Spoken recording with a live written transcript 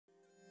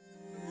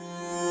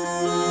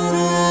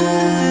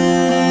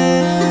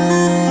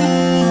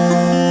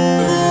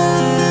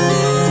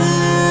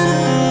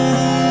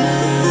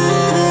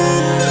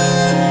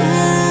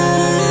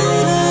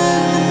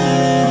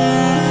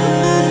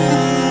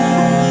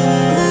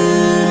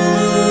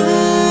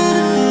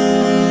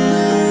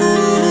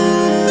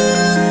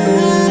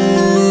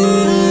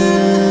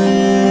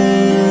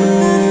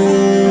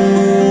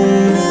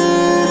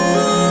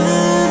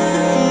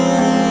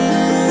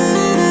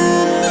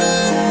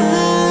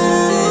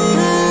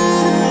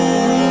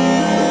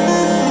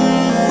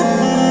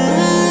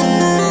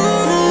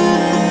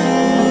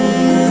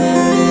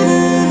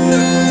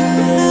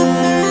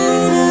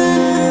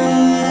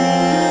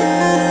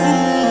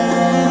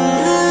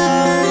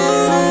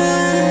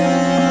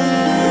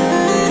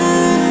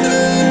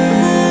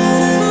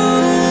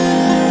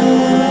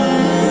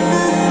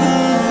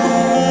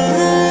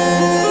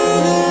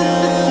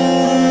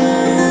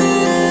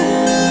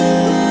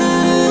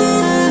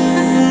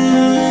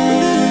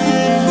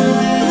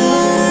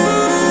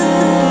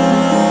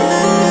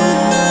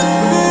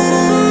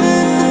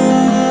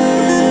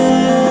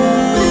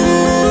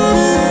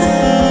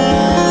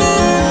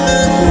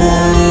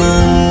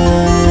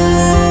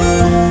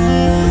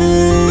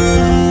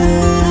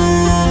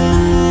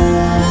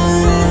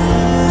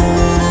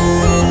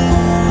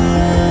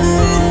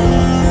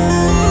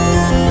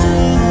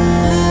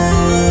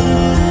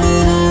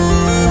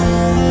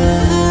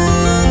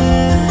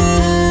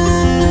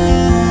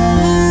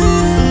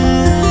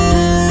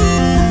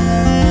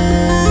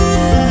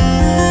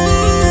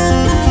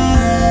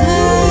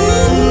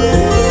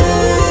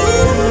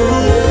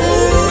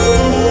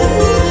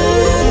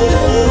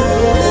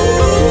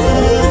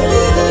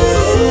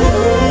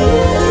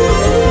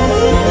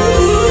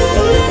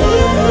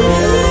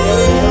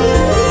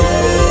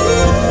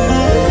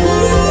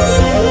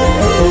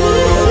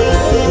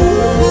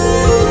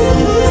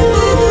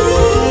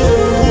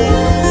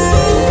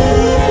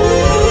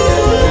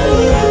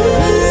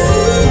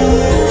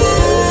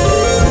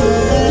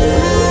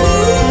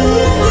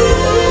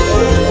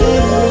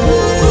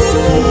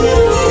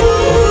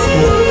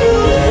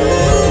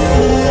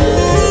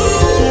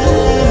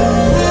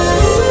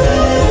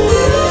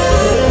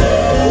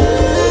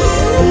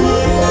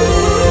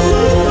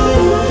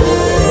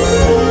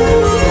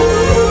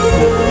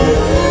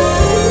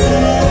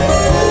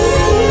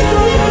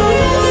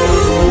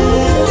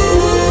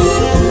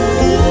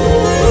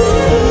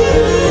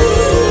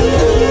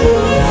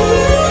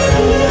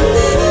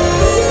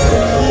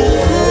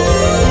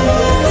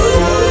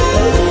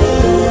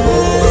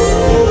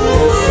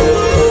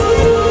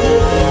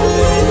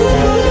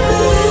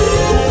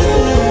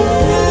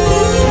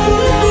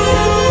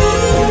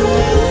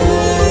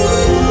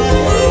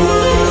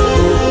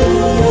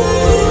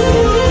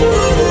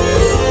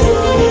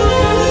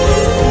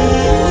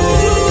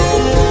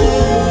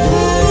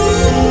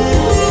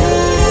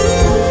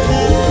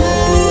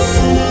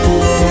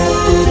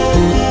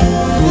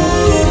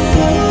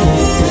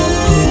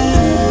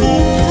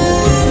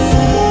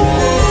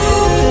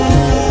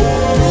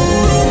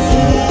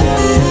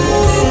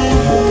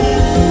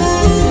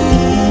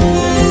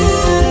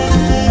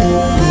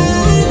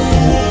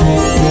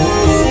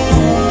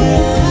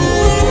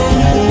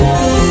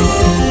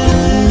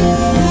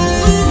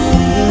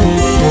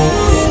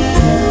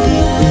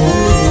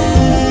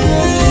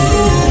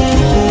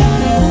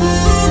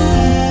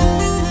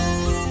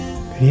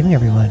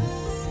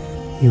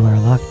You are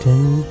locked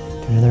in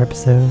to another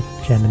episode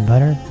of Jam and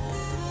Butter,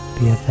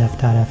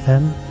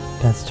 BFF.FM,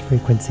 best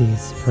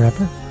frequencies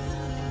forever.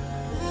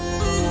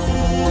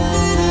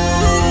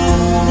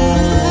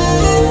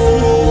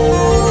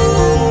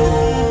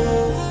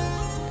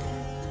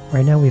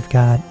 Right now we've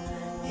got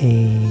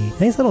a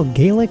nice little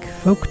Gaelic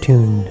folk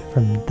tune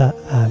from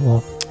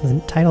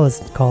the title is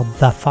called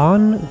The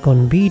Fawn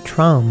Gonbi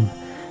Tram,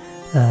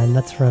 and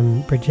that's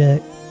from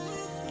Bridget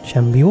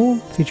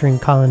Chambule featuring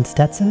Colin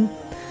Stetson.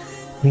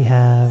 We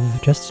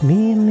have just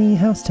me in the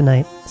house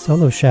tonight,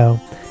 solo show.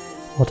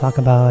 We'll talk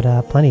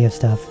about plenty of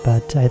stuff,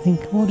 but I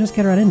think we'll just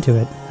get right into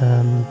it.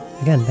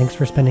 Again, thanks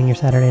for spending your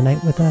Saturday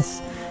night with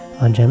us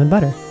on Jam and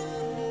Butter,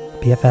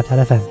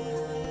 BFF.FM.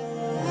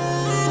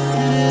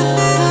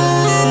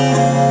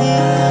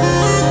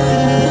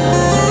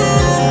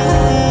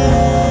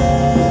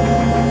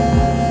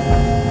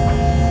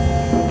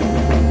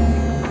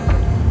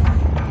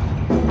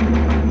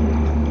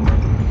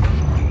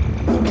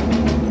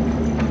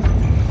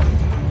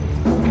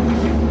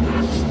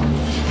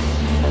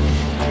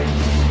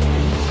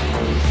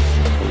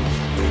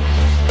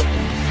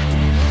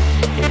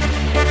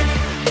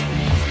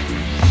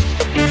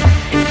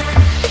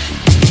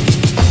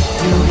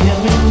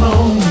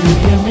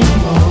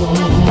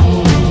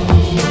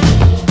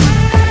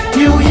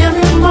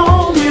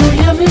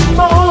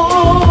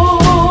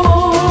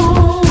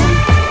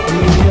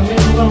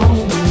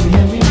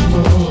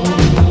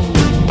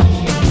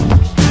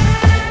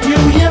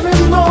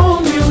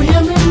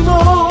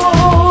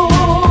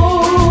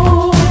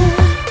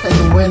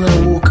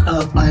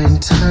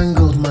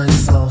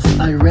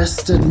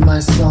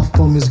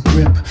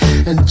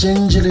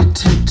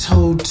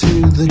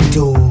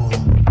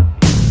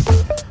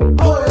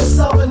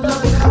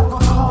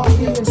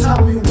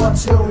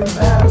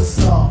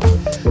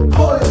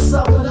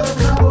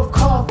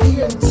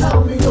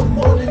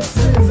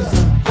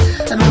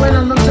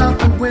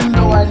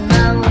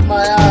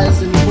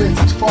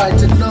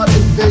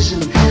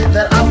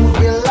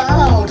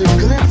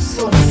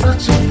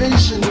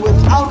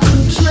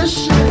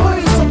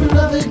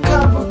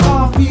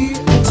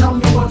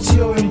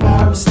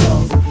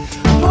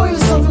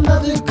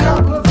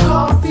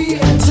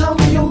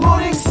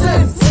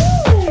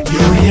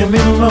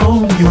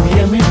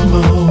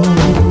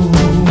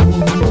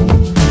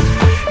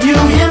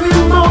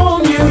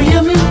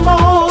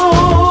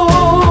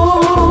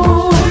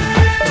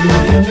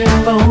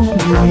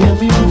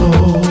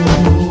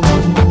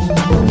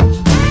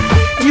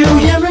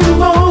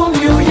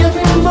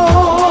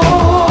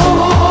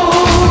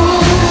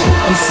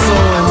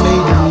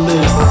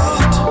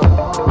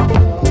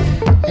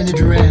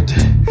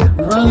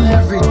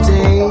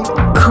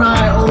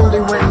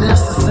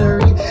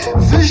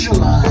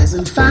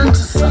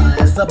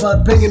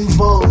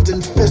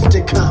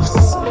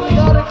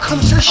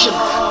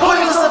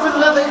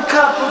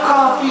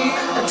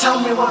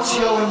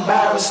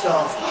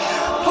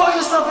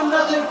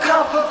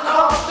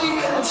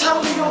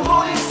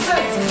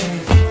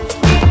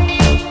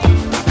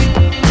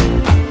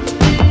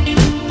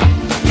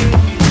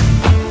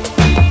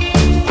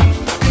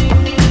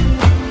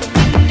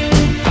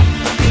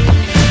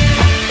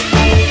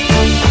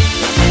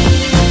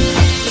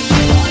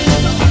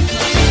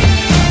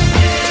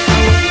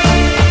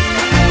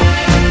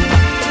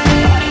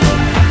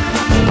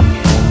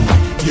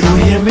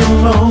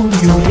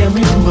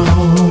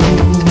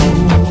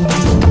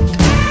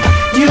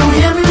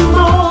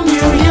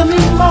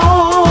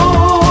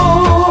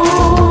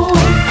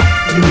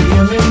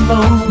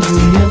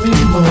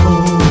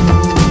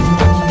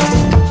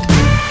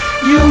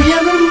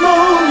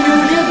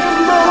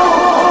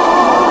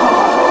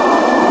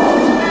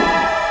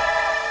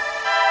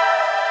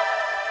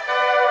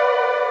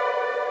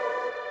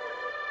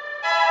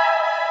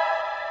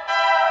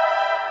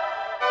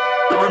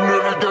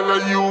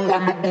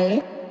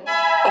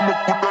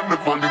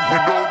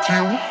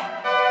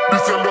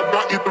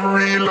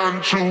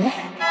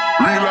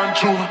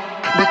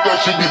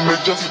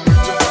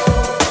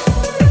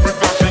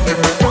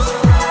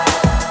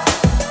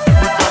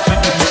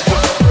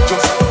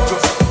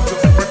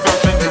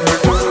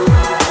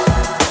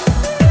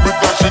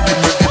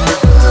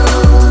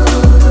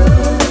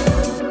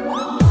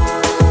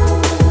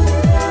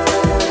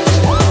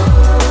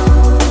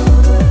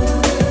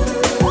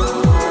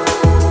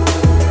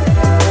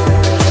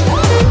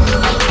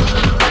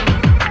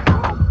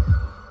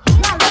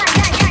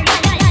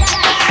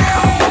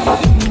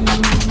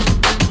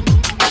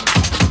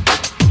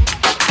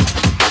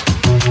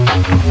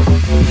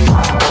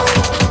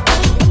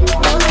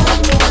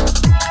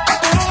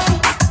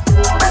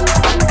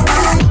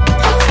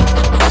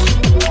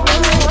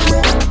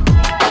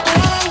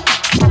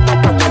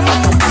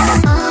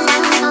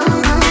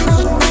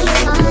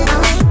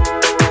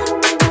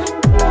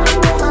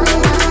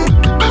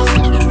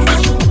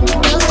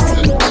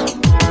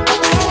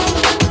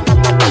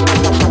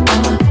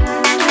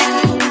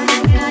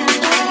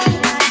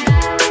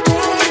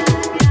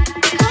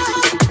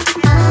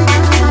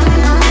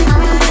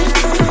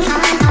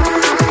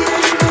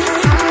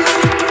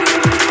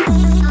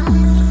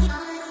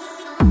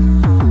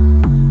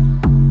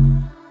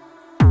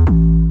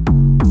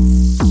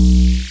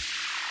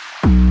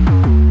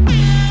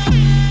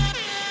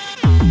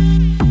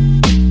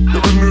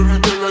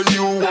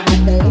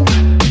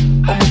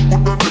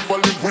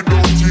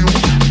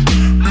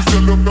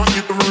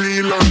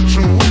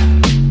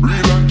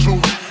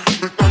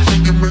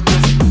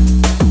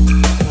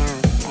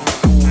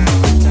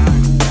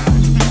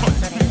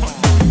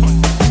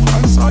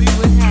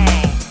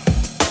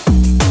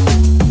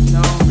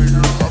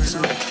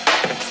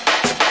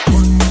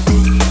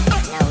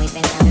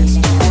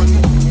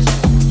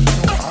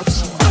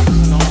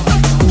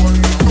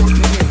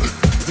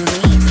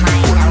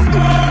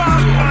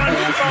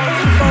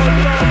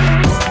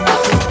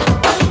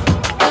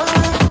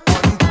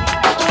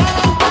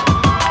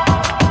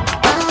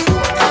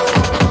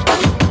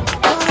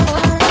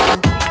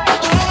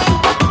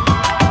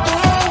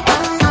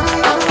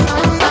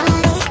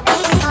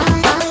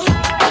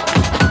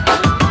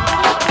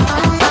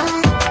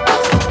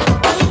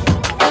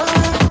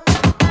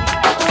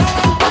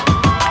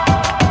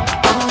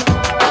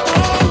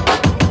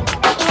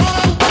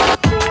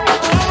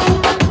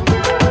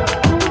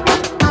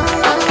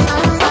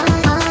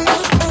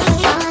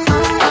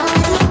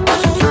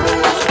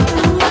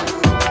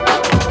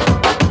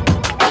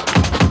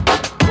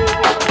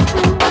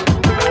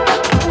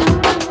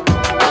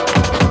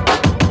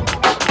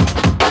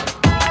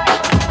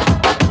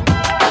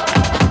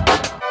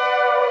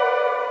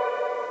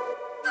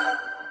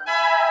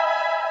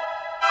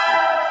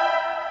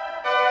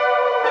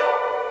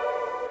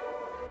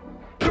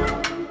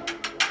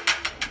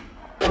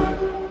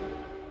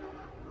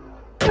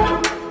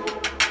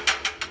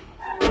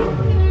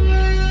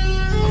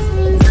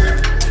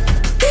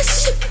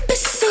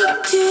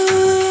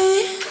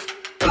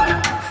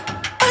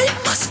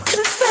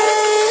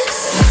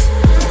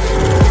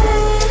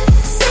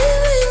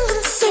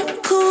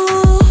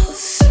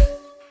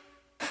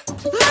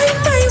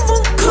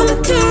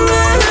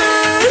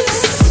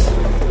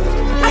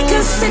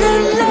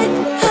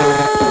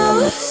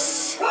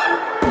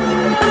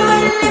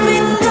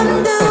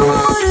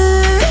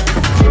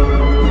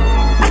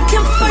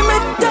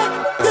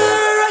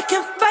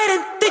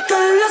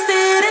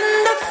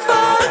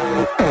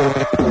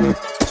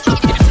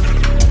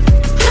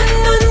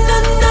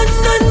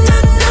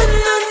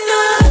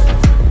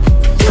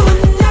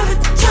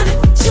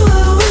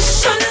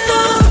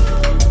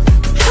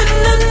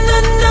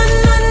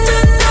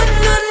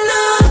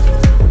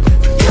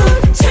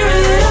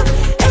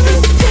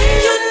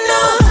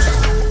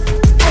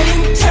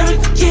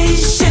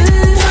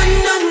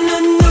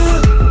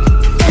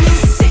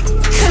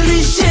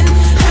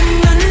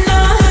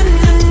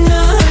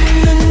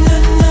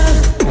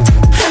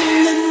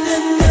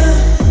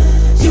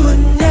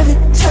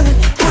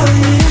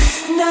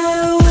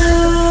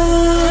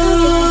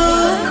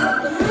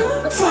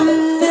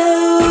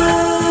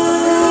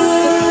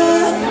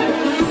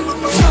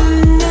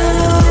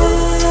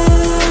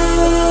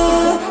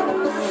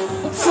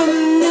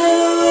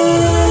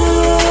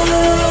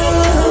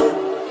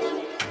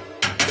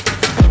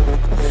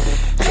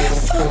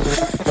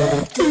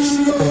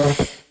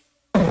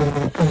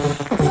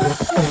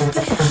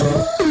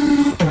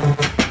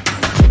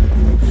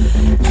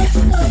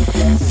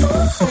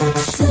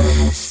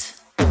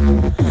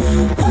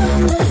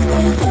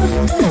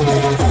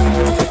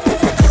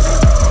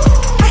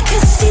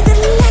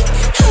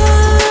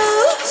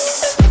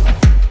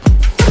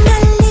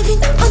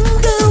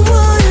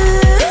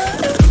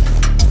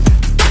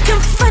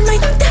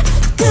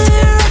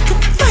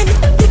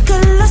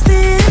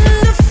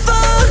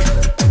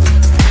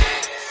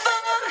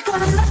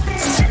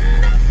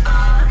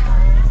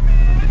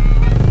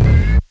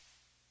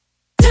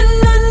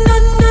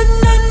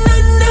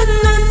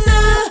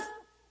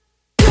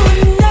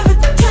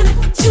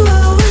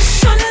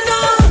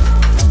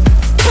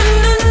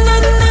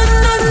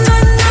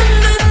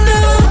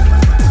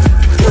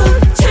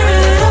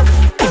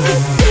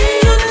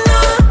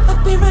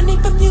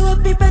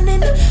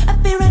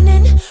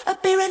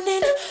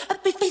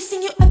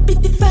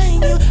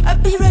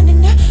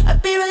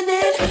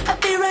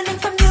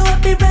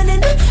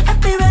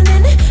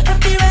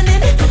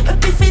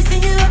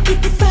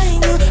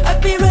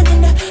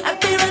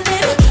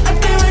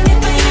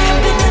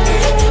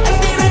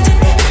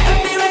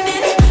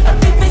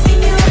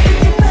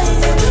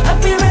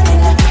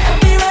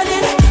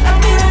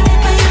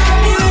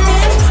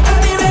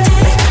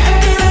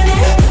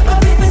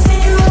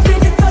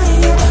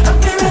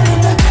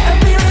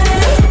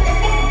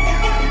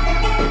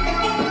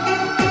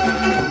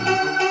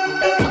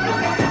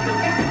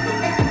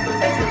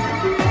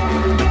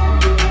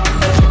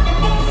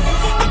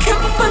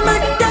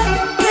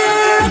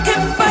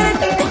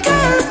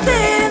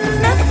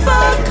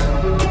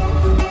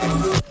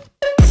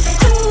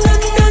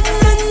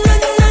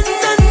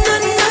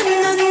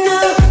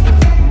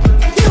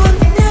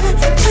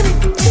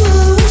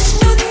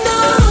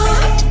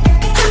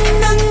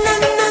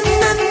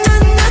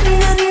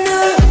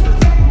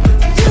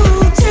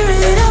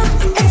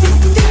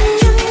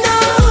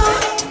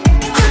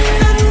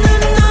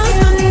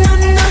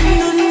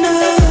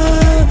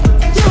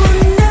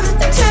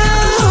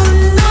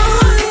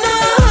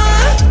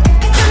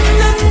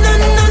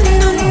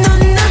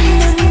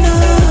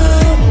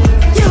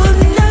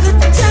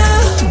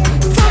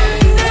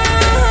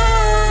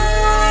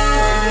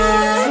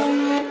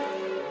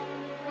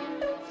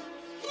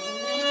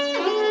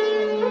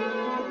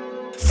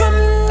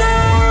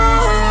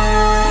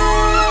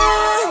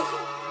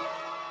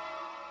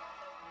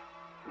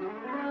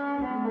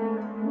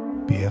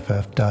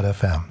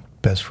 BFF.FM.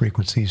 Best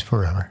frequencies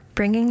forever.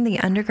 Bringing the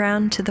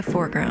underground to the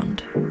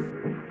foreground.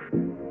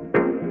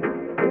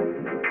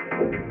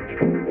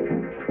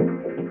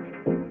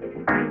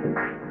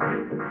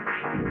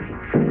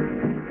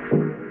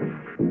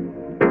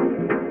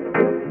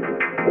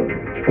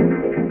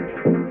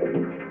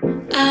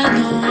 I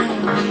know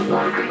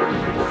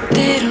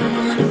they don't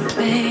wanna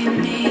play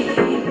me,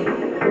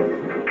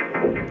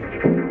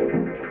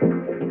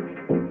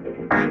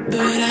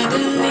 but I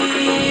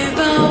believe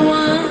I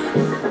won.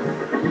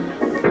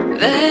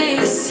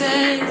 They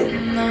said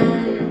no.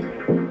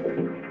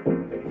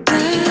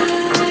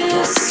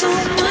 This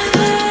on my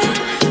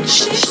leg,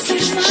 she's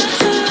in my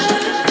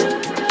heart.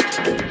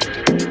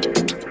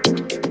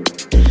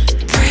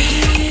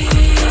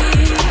 Breathe,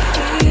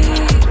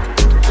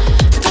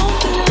 don't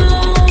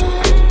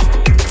belong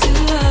to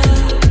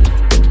love.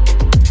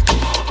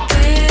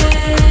 They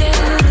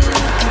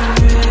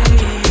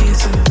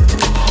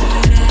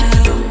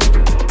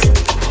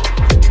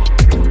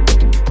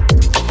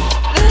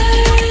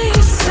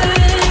say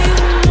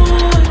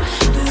more.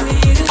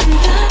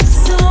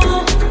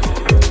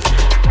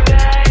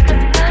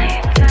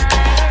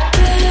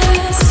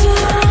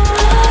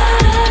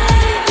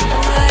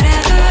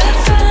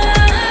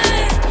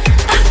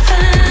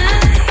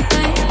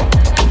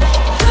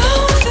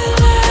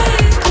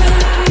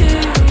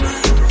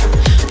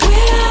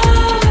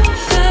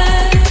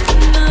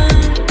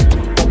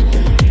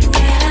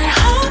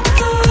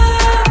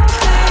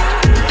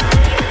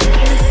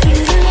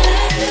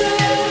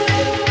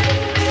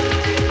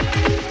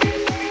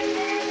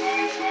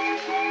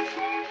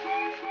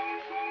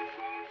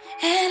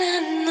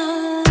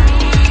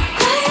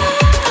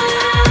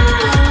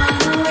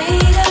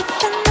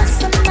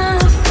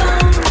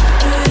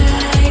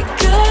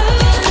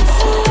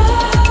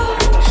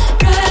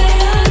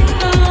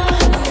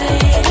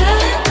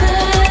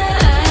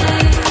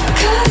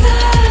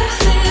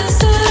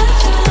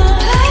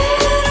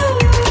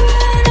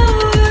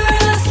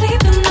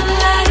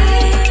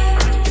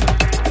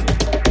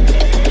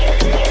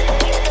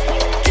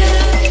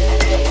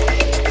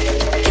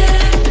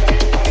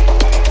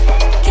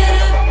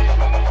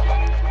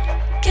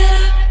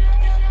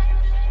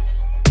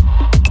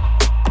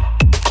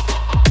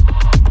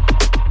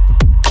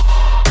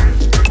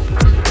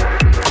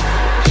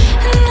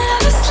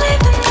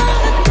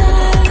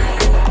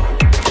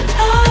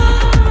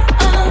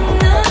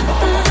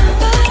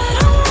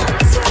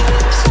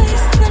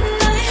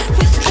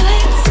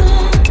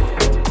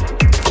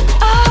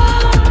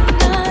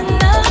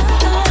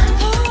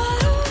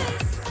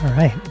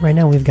 Right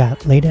now we've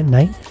got Late at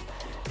Night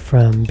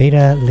from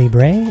Beta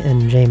Libre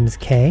and James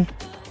K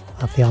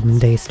off the album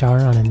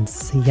Daystar on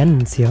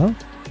Inciencio.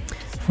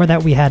 Before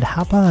that we had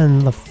Hapa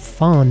and La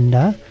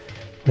Fonda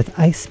with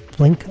Ice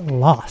Blink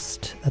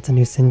Lost. That's a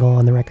new single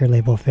on the record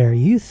label Fair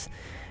Youth.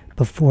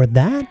 Before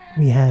that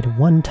we had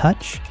One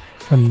Touch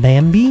from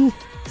Bambi,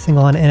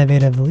 single on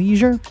Innovative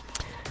Leisure.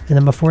 And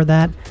then before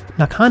that,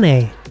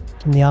 Nakane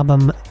from the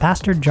album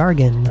Bastard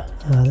Jargon.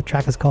 The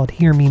track is called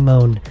Hear Me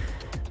Moan.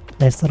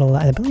 Nice little,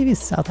 I believe he's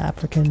South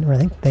African, or I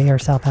think they are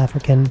South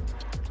African.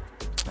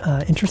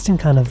 Interesting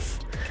kind of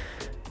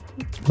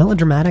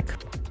melodramatic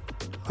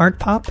art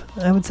pop.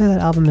 I would say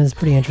that album is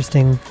pretty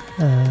interesting.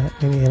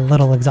 Maybe a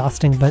little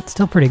exhausting, but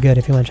still pretty good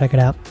if you want to check it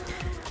out.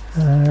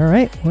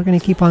 Alright, we're going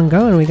to keep on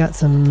going. We got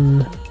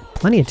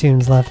plenty of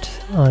tunes left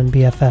on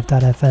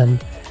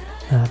BFF.FM.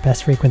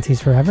 Best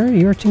frequencies forever.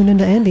 You're tuned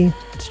into Andy.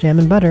 It's Jam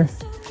and Butter.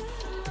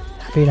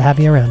 Happy to have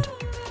you around.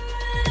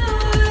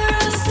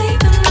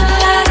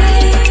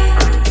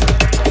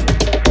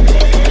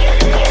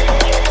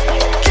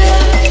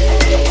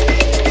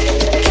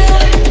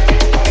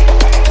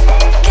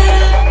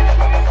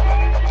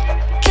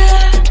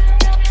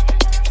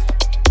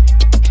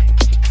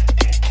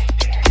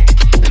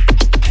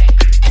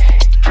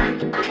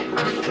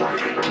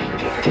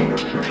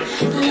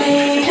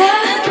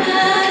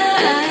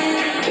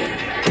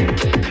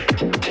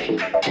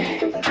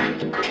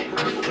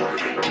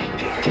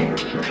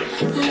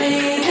 Late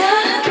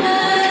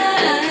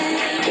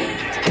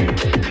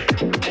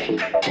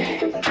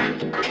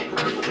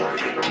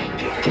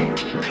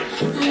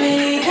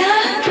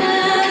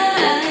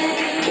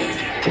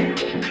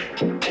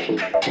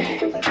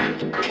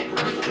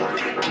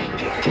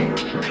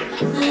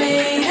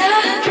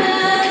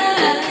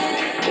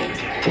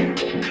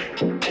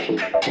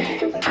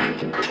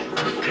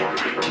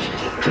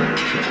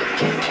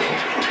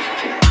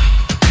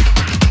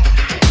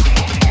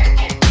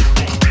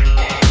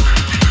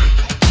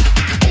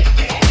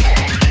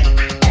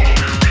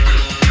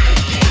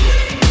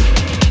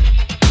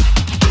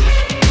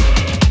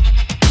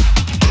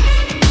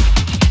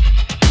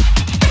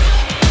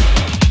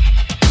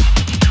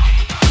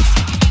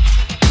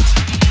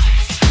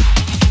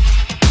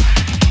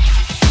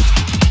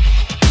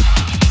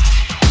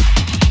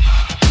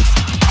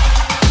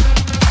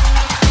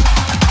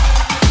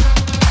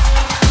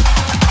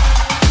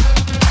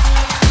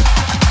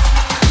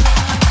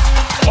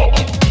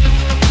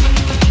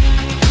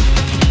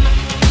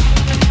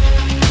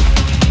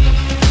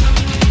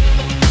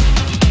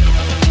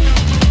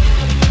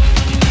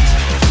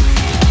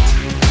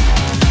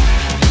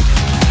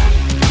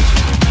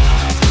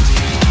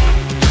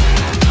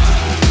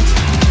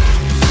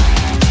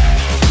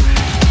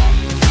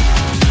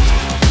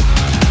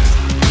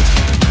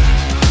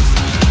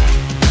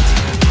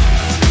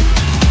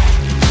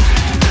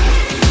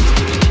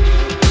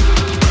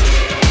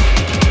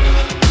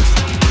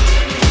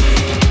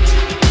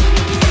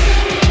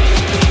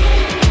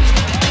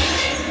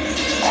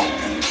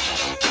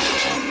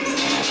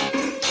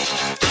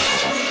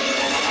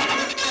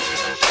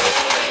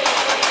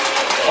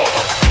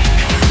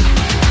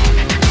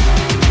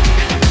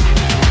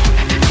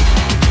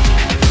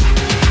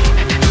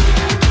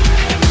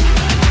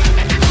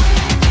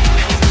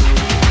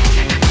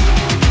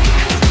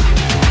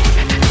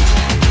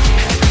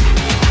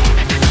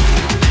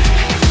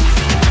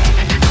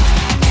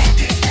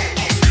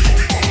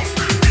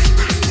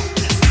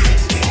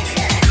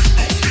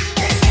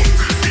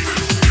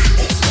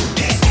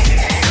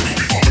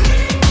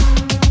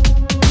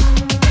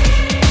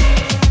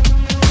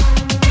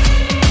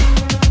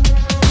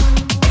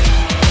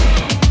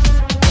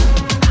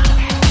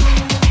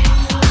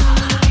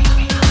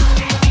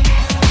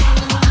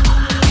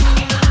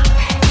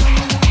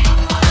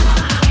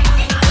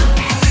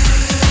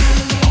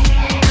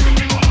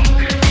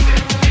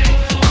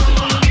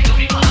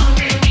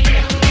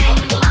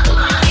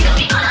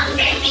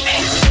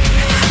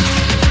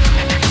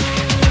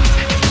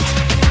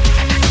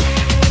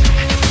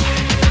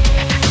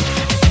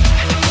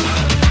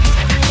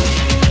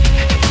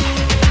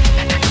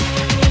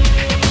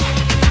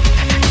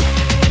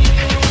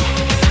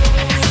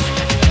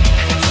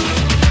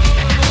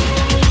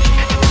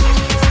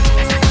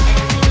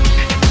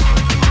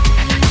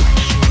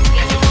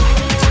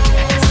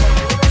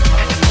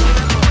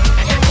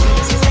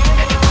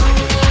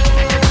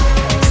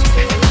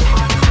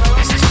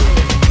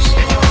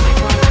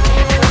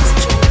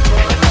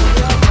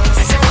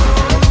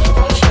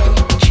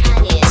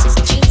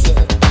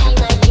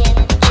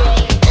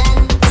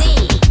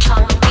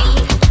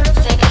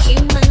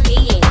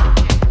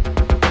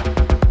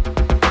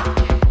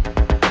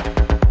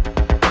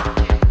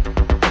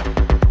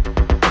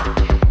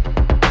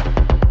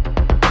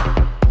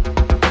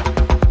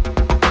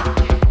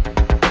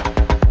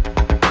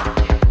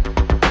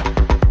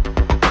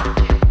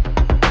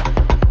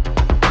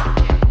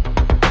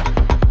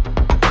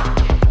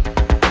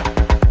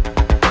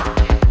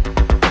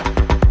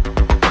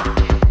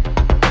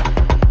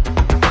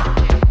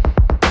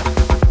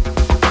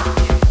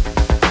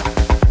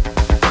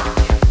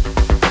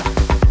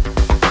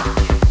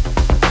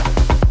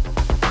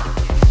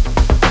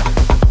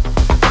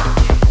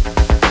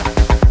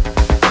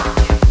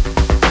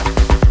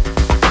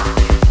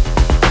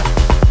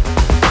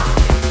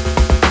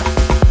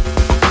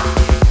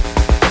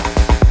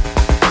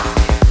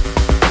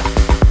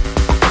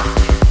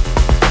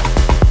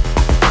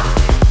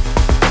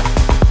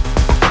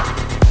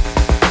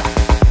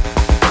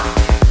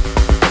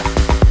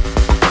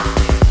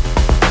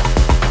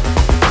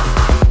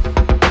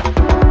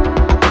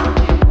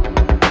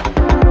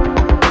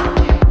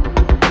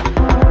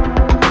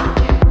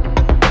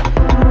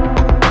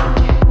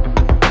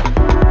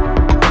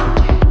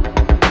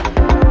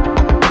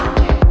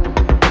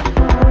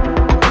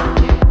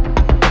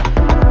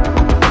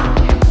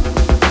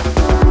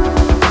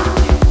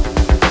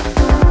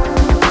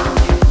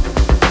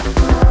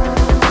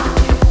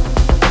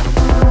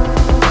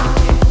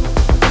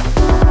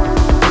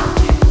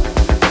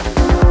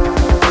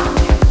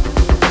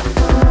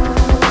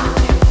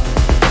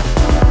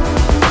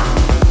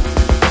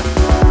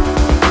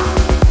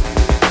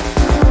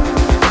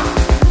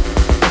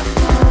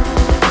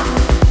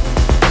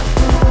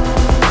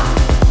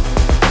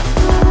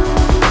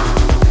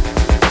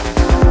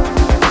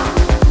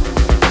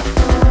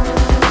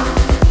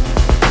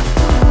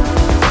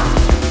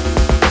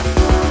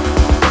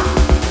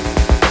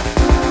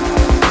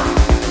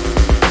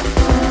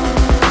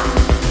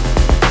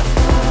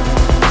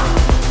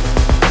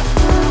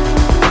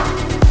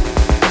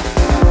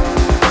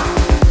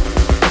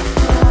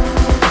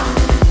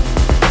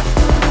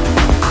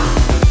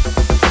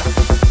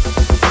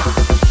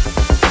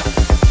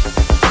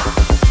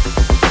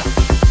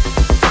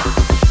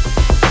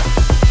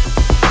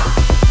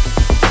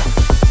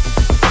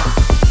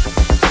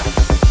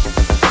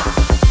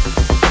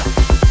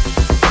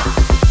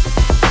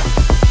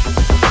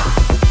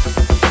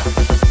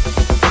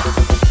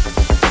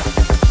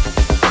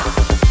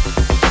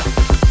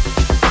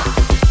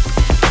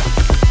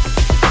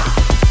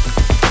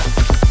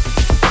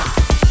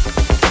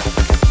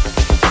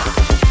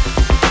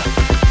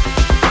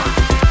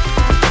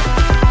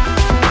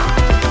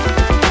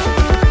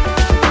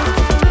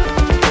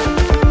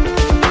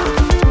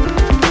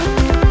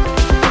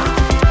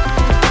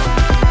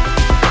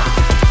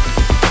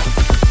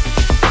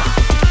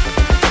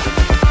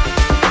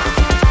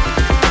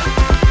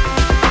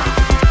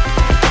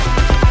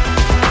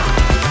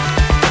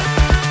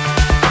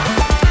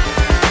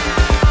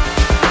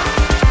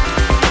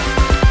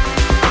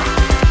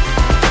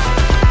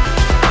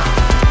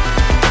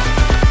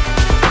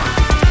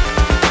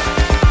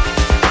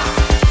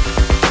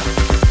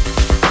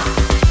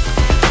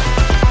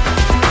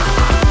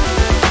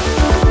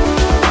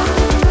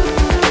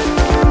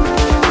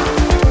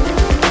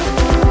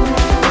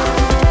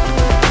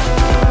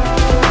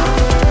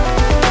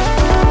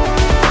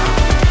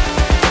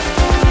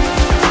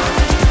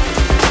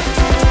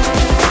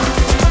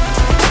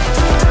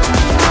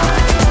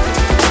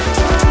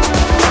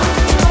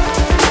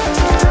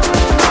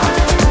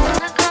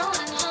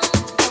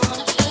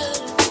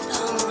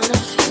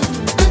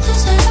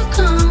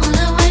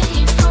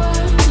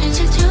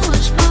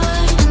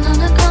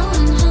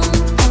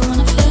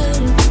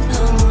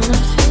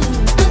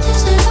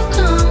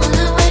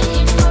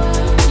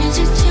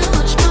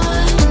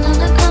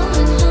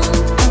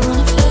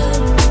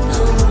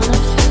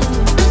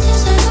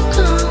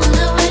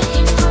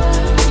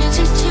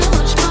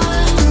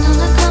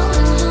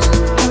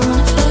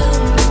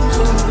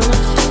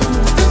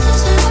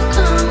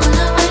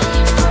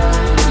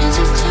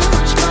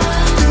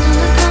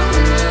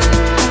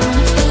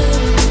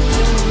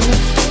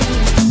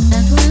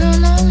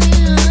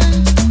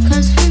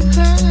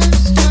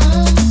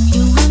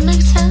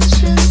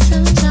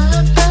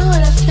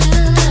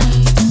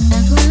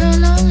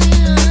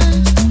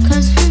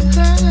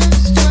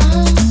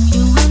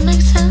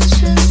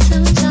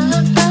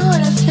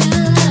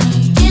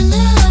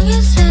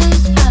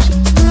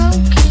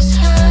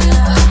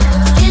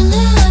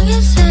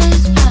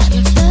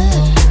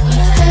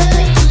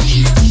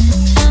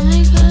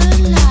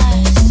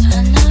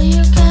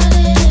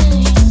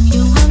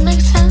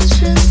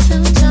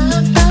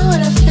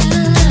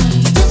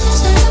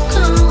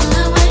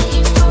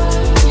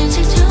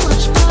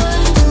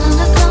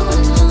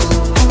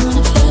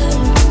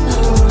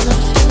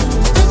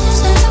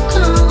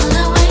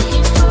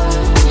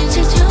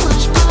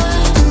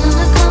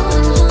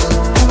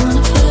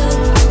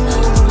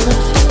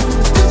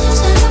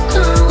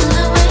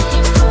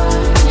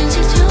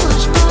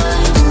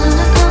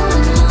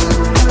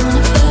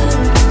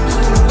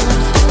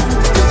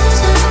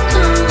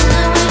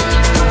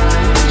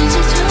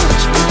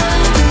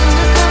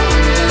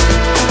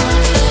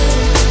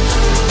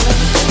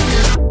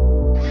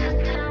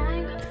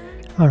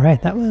All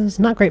right, that was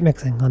not great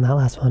mixing on that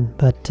last one,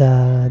 but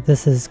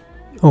this is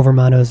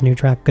Overmono's new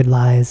track, Good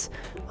Lies,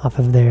 off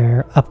of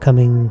their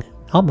upcoming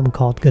album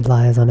called Good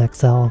Lies on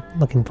XL.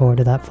 Looking forward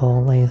to that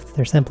full length.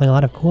 They're sampling a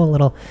lot of cool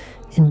little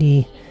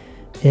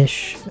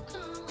indie-ish,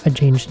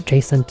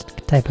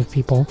 adjacent type of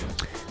people.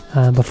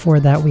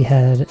 Before that, we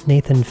had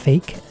Nathan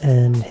Fake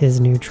and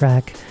his new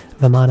track,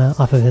 Vamana,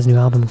 off of his new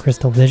album,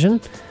 Crystal Vision.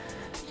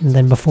 And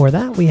then before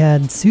that, we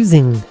had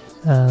Suzing,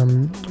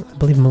 I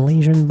believe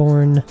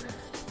Malaysian-born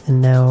and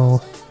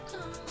now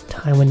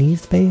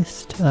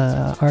Taiwanese-based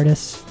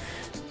artist.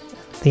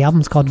 The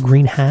album's called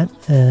Green Hat,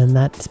 and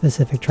that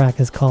specific track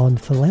is called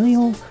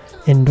Filial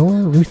Indoor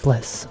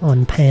Ruthless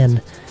on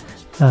Pan.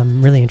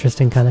 Really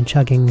interesting kind of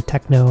chugging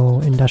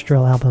techno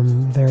industrial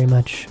album. Very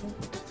much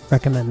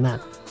recommend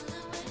that.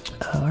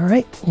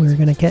 Alright, we're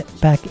going to get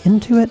back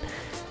into it.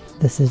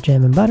 This is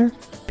Jam and Butter,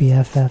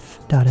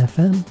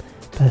 BFF.FM.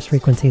 Best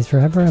frequencies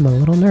forever. I'm a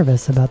little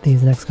nervous about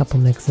these next couple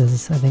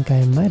mixes. I think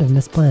I might have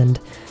misplanned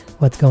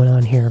what's going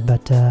on here,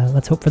 but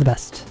let's hope for the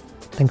best.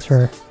 Thanks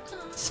for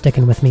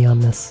sticking with me on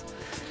this.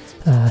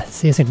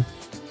 See you soon.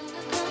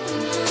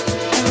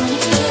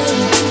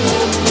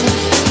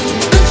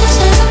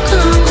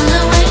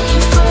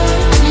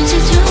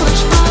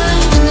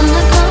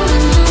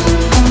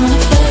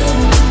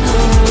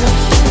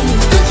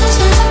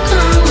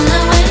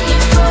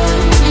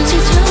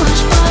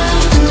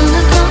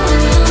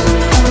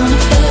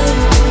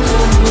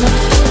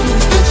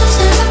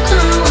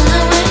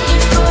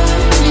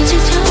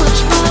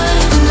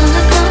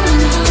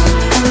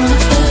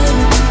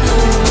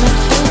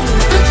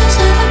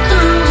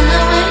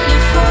 Waiting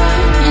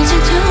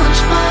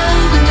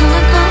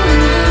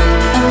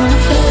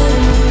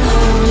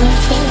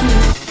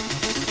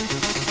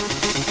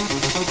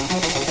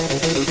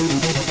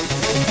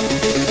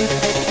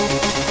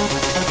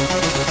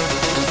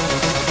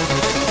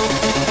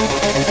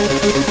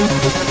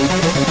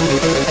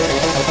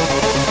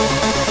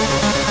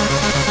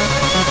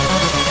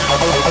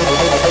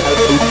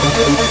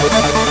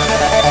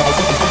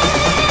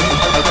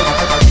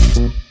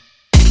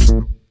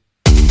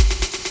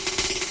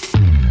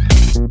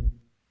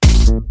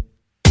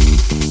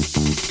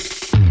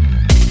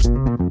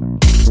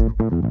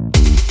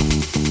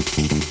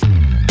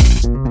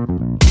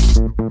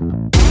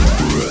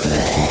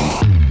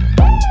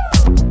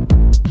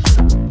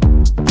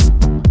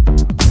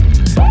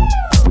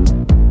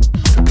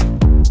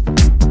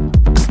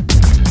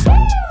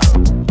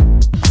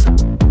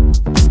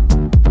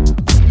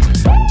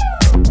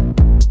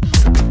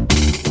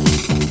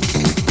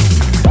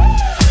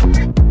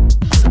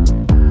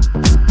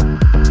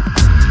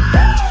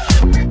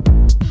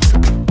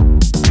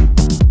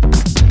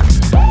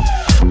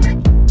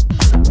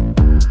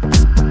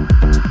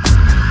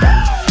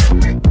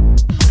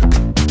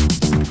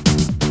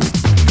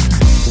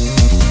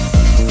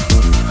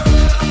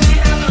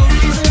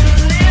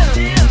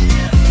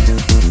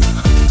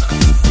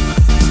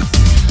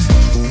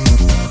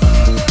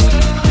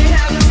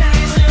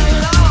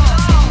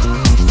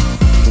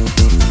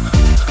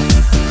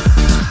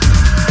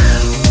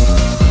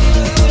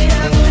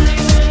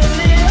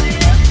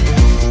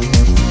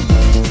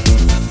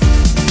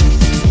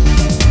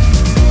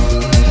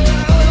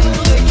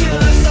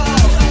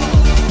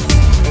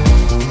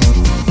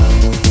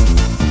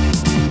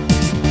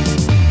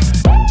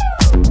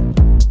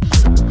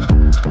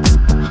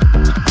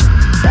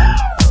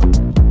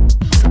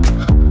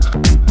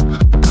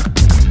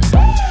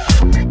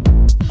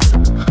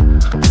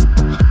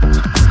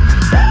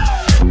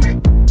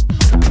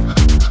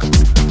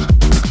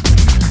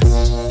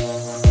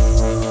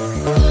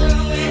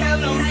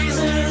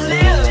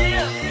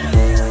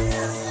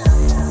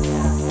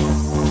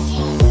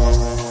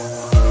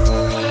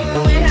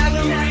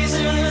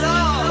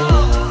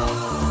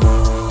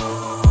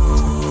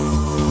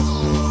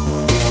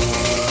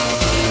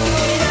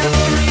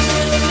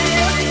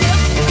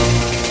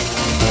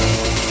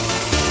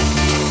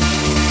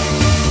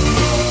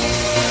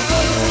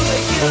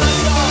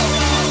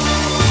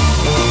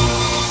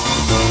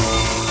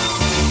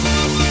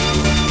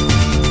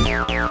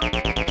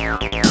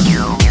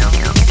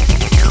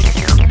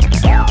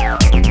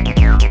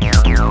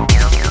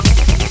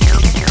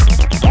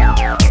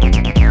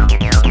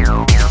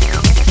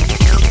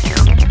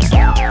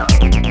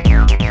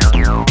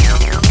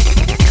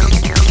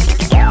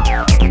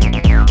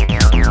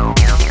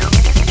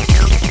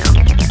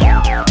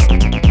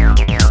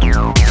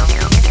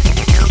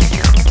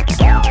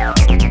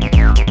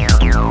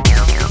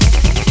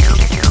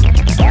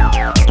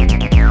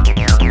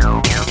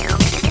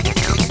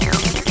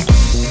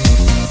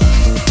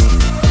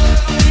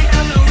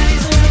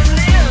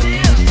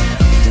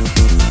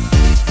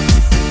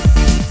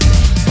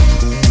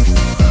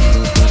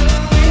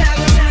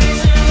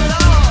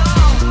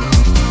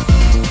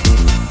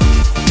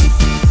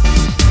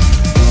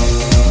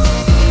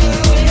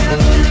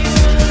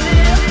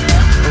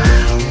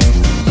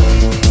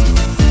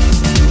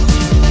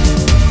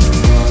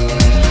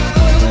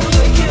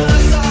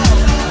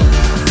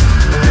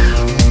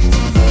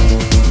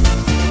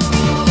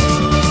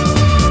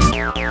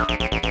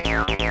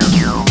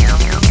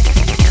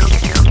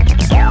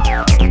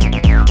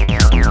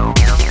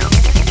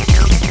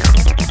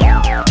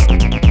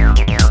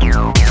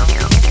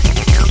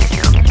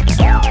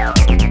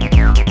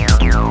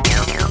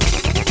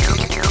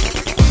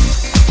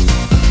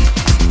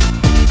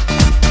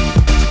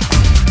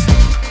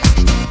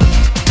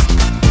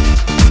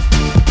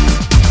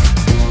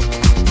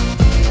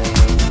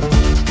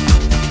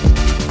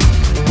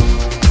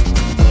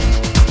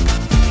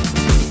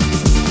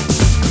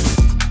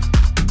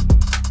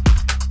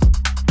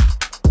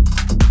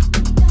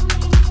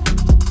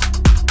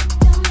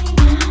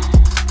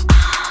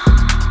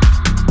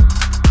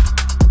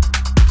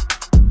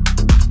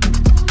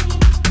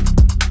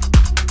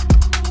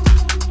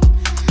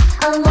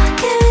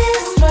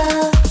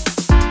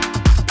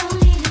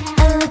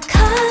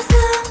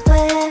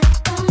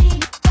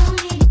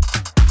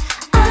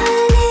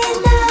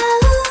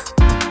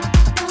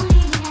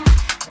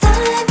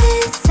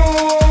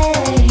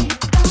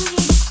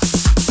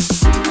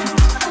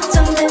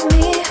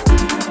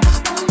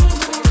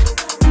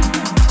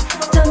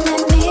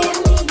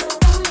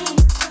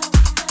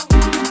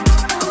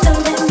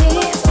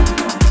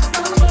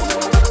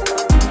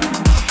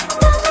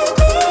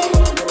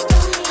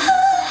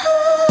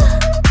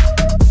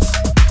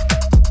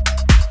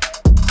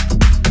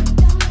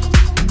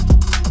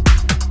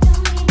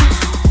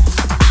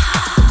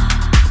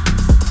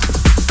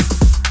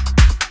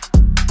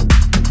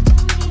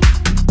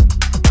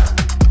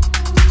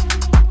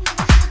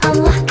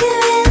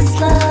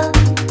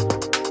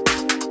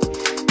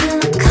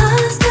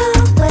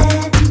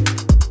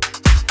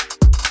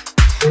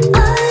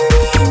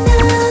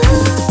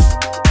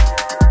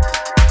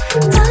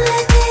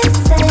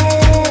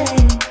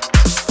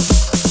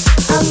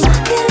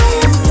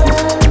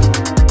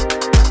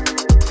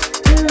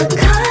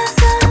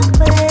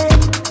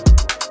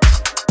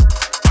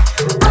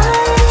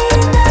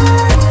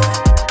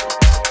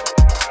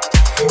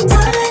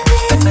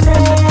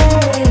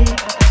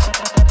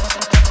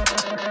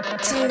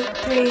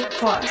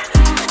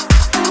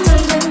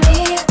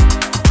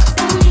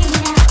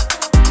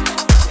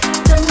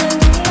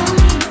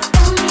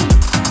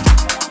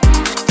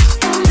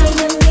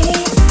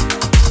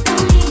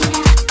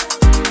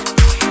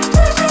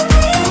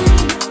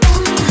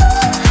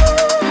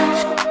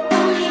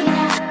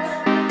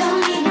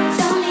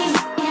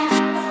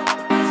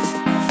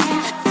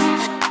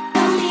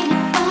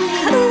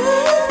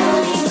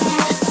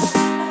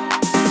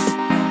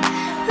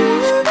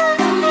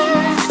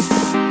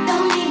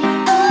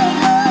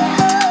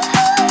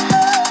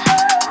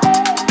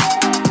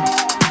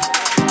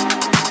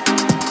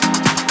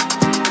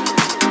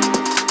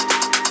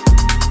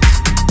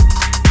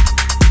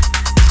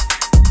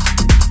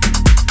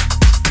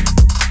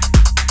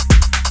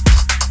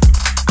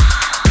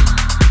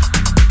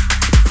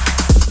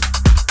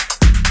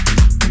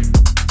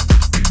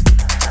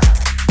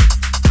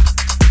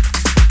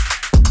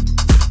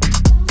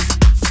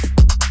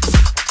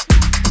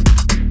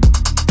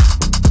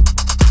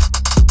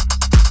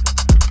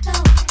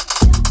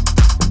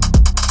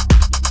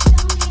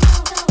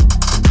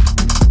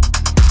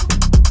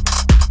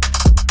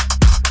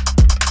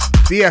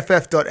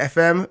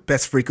BFF.FM,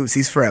 best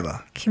frequencies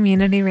forever.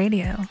 Community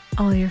radio.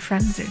 All your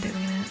friends are doing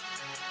it.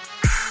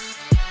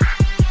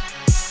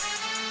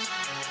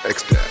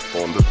 X-Dap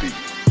on the beat.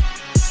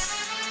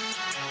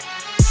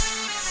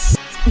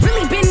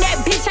 Really been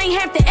that bitch,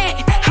 ain't have to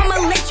act. I'ma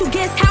let you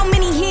guess how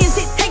many hands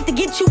it take to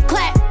get you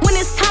clapped. When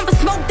it's time for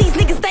smoke, these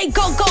niggas, they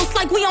go ghost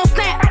like we on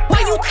Snap.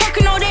 Why you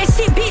talking all that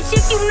shit, bitch,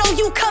 if you know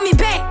you coming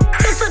back?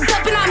 Just looked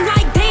up and I'm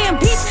like, damn,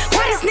 bitch,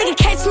 why this nigga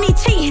catch me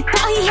cheating?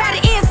 Thought he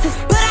had the answers,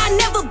 but I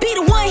never be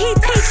the one he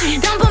teaching.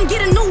 Dump him,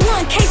 get a new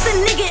one, case a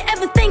nigga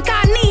ever think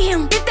I need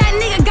him. If that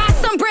nigga got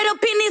some bread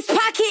up in his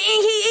pocket and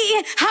he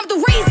eating, I'm the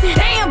reason.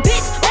 Damn,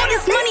 bitch, all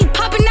this money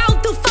popping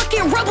out through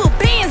fucking rubber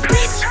bands,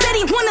 bitch. Said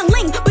he wanna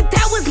link, but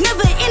that was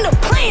never in the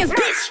plans,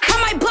 bitch. I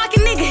might block a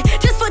nigga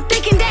just for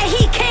thinking that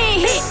he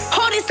can't hit.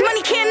 All this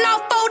money can't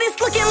afford, it's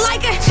looking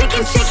like a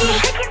chicken.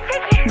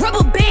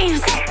 Rubber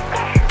bands.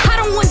 I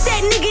don't want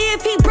that nigga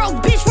if he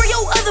broke, bitch. Where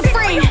your other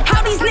friend?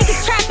 How these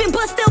niggas trapping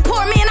but still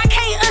poor, man, I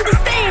can't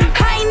understand.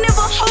 I ain't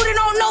never holding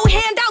on no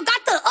handout,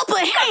 got the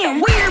upper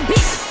hand. Weird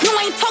bitch, you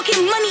ain't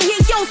talking money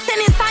in your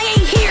sentence, I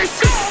ain't hear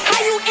shit.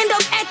 How you end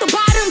up at the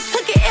bottom,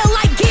 took it ill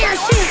like gear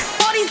shit.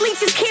 All these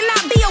leeches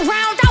cannot be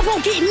around, I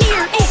won't get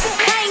near it.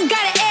 I ain't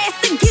got an ass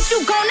to get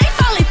you gone, they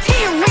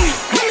volunteering.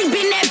 Really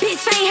been that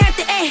bitch, ain't have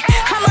to act.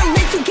 I'ma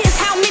let you guess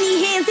how many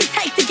hands it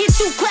take to get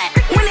you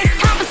clapped. When it's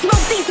time for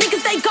smoke, these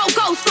niggas, they go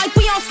ghost like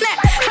we on Snap.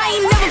 I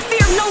ain't never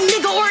fear no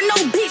nigga or no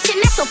bitch,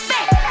 and that's a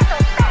fact.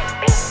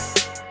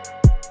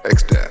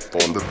 X-Dap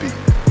on the beat.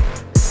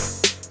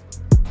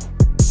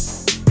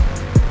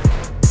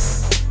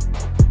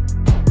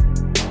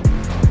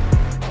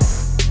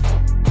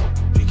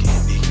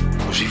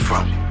 Where she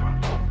from?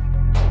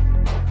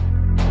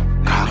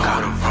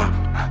 Got her from.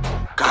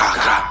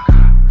 Got.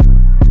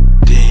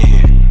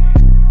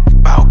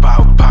 Damn. Bow.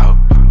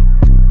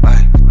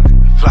 Like,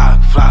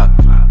 fly.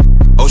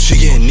 Oh, she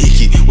getting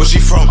sneaky. Where she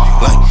from?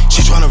 Like,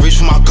 she tryna reach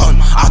for my gun.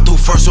 I threw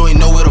first, so ain't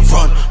know where to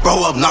run.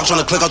 Bro up, now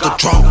tryna click out the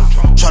drum.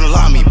 Tryna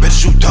lie me,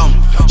 bitch, you dumb.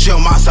 She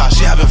on my side,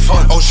 she having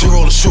fun. Oh, she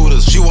roll the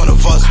shooters, she one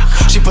of us.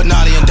 She put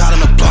Naughty and Dot in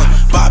the blunt.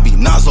 Bobby,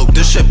 Naslo,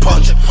 this shit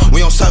punch.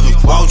 We on 7,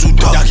 why would you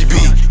duck? Yaki B,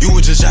 you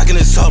were just jacking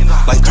this up.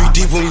 Like 3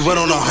 deep when we went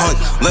on a hunt.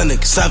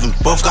 Lennox, 7,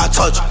 both got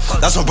touched.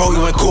 That's when bro, we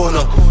went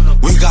corner.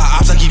 We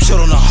got ops, I keep shit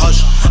on the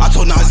hush. I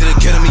told Nazi to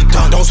get me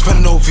done. Don't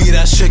spend no V,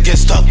 that shit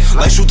get stuck.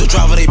 Like shoot the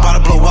driver, they bout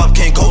to blow up.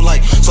 Can't go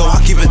like, so I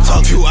keep it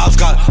tucked. Few ops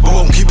got, but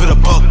won't keep it a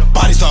buck.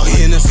 Body start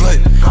hitting and slit.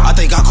 I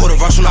think I caught a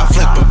rush when I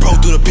flipped. But bro,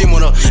 threw the beam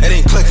on her, it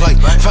ain't click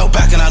like. Fell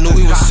back and I knew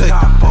he was sick.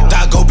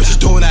 That go bitches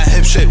doing that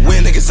hip shit.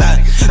 Where niggas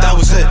at? That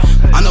was it.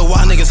 I know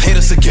why niggas hate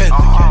us again.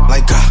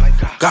 Like, God.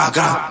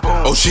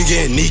 Oh, she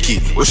getting sneaky.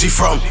 Where she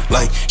from?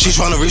 Like, she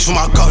tryna reach for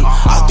my gun.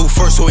 I threw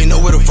first, so ain't know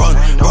where to run.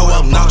 Bro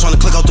up, now tryna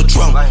click out the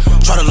drum.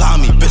 Try to lie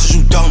me, bitches,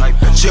 you dumb.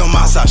 She on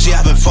my side, she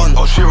having fun.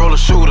 Oh, she roll the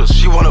shooters,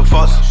 she one of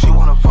us.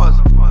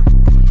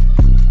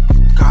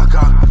 God.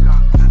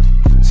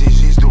 See,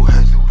 she's do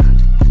head.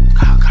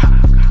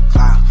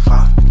 God.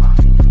 Fly.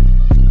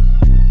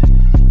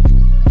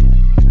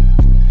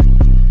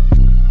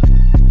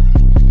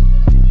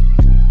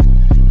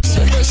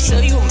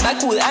 Soy un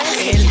Baku de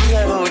ángel,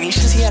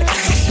 bonillos y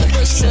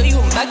arcángeles. Soy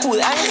un Baku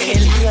de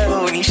ángel,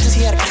 bonillos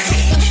y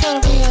arcángeles. Yo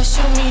no podía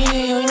ser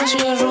mi hoy no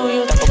soy el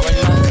rubio, tampoco el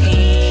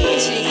magi.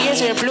 Seguía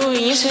ser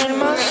plugin y ser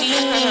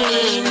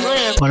magi.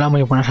 Hola,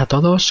 muy buenas a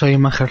todos, soy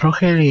Magel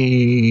Roger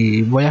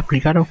y voy a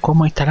explicaros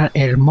cómo instalar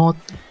el mod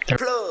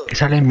que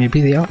sale en mi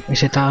vídeo.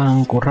 Ese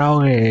tan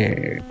currado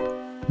que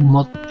un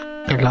mod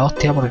que es la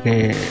hostia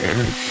porque...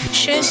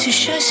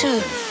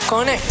 Yesu,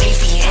 con el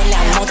Cliffy en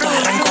la moto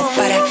arranco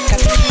para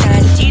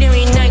capital. Tire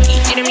mi Nike,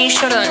 tire mi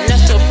Jordan,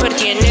 los topper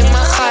tienen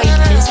más hype.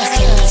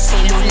 Mensaje en mi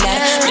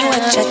celular, mi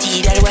guacha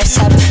tira el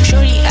WhatsApp.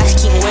 Yori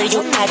asking where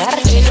you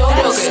agarre el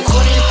oro que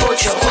con el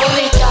pocho.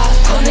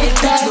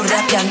 Conecta, tú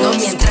rapeando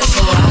mientras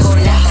yo hago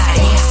la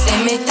tarea. Se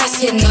me está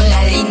haciendo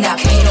la linda,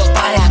 pero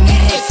para mí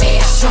es re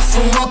fea. Yo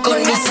fumo con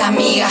mis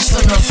amigas,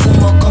 yo no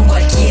fumo con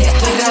cualquiera.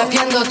 Estoy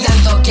rapeando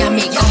tanto que a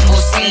mi combo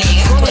se le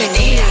gastó el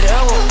día.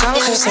 Hago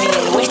canjes en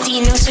el West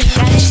y no soy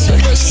tan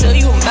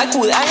soy un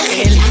Baku de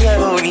ángel,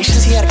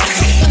 bonillos y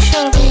arcángeles.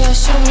 Yo no podía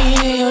ser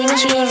mi hoy no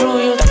soy el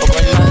rubio, tampoco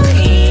el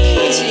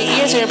magi.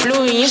 Seguía ser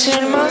plugin y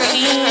ser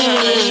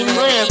magi.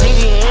 Con el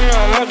Cliffy en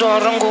la moto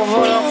arranco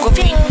para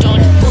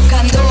Capitol.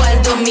 Buscando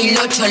al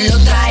 2008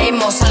 lo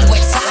traemos al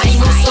WhatsApp.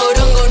 Un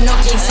sorongo no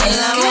 15 en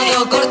la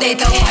moto corte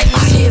top.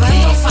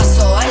 Llevando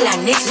faso al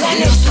anexo,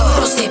 los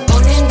zorros se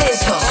ponen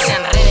densos.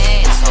 Oigan, re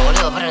denso,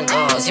 boludo, paren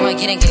todo. Encima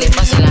quieren que les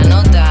pase la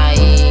nota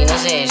y no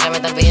sé, ya me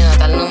están pidiendo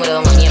tal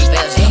número, más ni en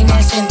pedo. En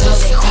el centro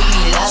de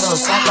jubilados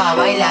saco a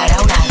bailar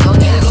a una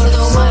doña. El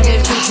gordo Mario,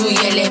 el chuchu y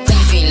el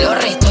Spliffy, lo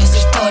resto es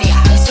historia.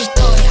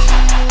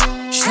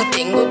 Yo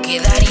tengo que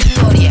dar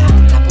historia.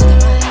 La puta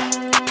madre.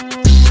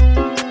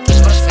 Qué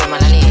profe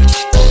mala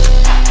leche.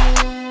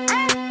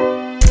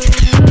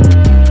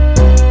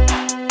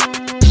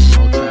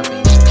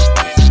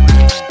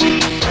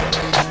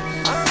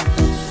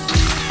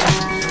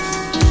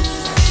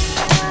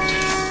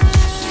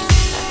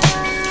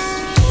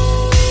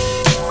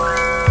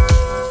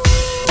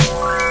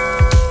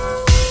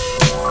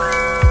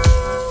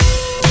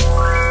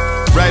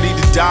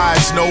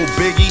 it's no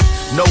biggie.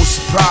 No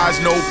surprise,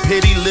 no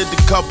pity. Lived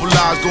a couple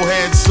lives, go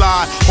ahead and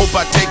slide. Hope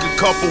I take a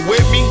couple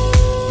with me.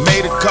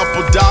 Made a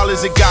couple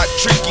dollars, it got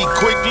tricky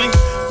quickly.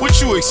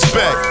 What you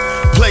expect?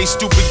 Play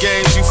stupid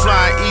games, you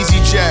flying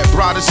EasyJet,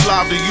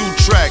 Bratislava to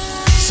Utrecht.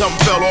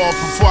 Something fell off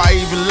before I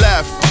even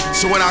left.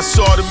 So when I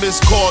saw the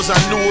missed calls, I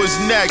knew it was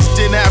next.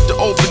 Didn't have to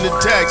open the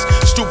text.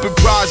 Stupid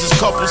prizes,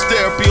 couples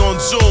therapy on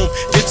Zoom.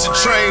 It's a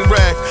train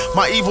wreck.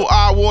 My evil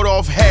eye ward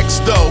off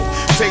hex though.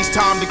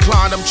 FaceTime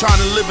declined, I'm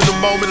trying to live in the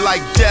moment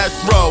like death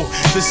row.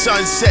 The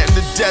sun set in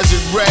the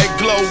desert, red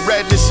glow,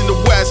 redness in the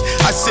west.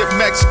 I sip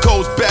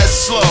Mexico's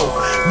best slow.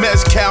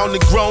 Mezcal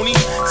Negroni,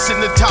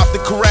 sitting atop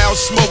the corral,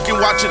 smoking,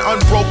 watching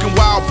unbroken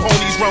wild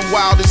ponies run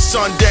wild at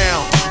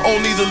sundown.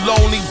 Only the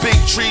lonely big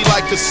tree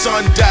like a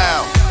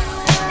sundial.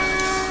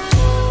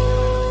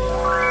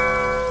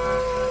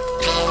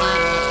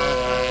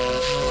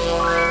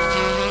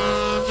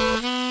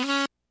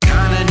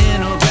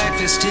 Continental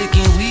breakfast,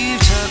 chicken,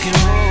 weave, tuck and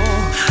roll.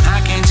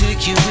 I can't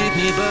take you with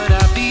me, but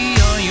I'll be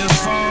on your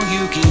phone.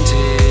 You can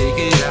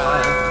take it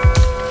out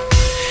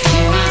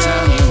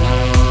anytime you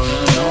wanna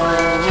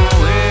know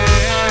where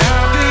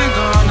I've been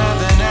gone.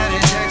 Nothing out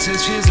in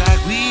Texas feels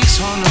like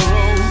weeks on the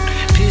road.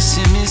 Piss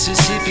in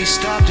Mississippi,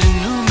 stopped in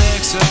New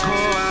Mexico.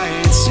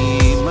 I ain't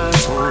seen my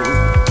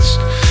folks.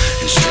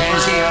 And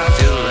strangely, I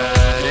feel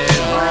right at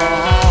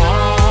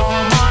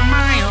home on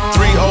my own.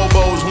 3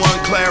 oboes, 1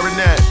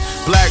 clarinet.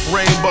 Black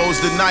rainbows,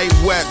 the night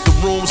wet. The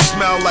room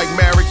smell like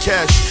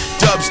Marrakesh.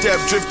 Dubstep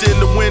drift in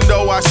the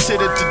window, I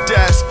sit at the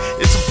desk.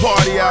 It's a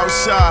party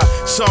outside.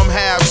 Some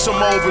have, some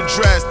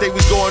overdressed. They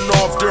was going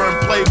off during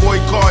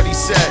Playboy Cardi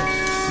set.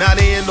 Now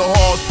they in the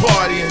halls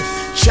partying,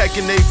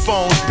 checking their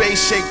phones. Bass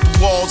shake the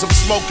walls. I'm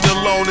smoking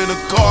alone in a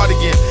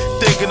cardigan,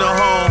 thinking of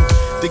home.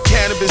 The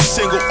cannabis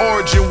single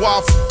origin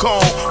waffle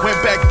cone.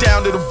 Went back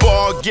down to the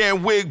bar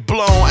again, wig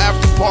blown.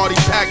 After party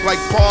packed like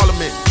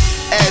Parliament.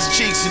 Ass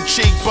cheeks and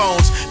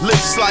cheekbones,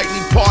 lips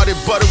slightly parted,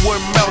 butter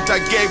wouldn't melt.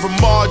 I gave her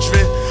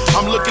margarine.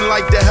 I'm looking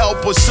like the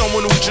help or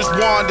someone who just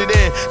wandered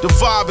in. The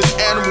vibe is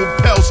animal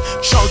pelts,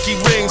 chunky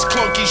rings,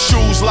 clunky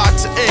shoes,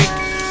 lots of ink.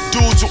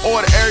 Dudes who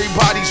order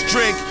everybody's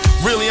drink.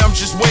 Really, I'm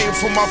just waiting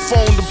for my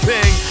phone to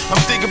ping. I'm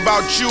thinking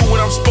about you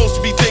when I'm supposed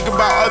to be thinking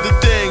about other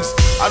things.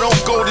 I don't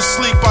go to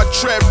sleep, I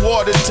tread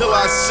water till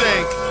I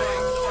sink.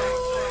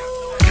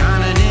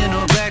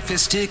 Continental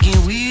breakfast, chicken,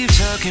 weave,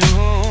 tuck and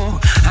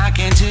roll. I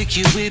can't take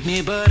you with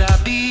me, but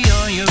I'll be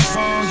on your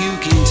phone. You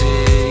can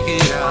take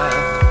it out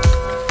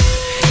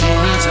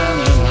anytime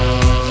you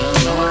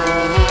wanna know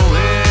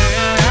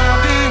where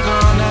I've been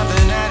gone.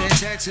 Nothing out in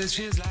Texas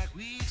feels like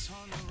weeks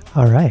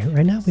on. Alright,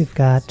 right now we've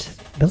got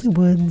Billy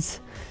Woods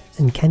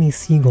and Kenny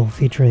Siegel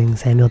featuring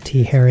Samuel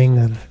T. Herring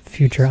of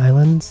Future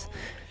Islands.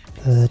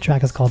 The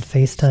track is called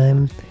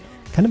FaceTime.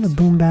 Kind of a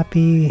boom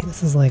bappy.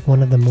 This is like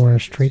one of the more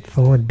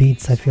straightforward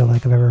beats I feel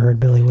like I've ever heard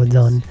Billy Woods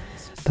on.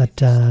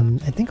 But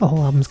I think a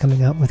whole album's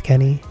coming out with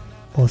Kenny.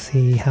 We'll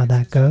see how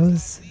that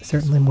goes.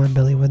 Certainly more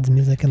Billy Woods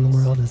music in the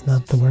world is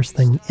not the worst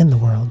thing in the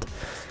world.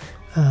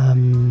 Let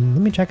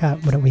me check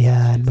out what we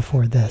had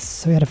before this.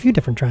 So we had a few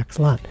different tracks,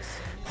 a lot.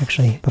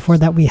 Actually, before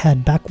that we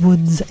had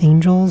Backwoods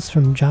Angels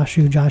from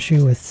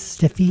Joshu with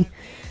Stiffy.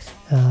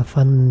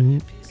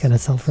 Fun kind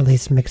of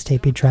self-released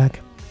mixtapey track.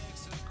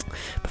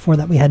 Before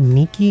that we had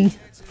Miki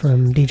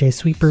from DJ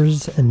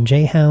Sweepers and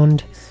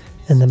J-Hound.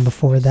 And then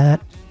before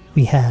that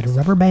we had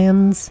Rubber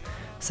Bands,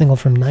 single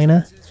from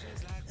Nina.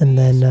 And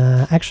then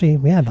actually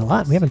we have a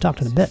lot. We haven't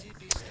talked in a bit.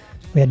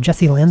 We had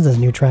Jesse Lanza's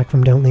new track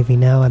from Don't Leave Me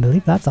Now. I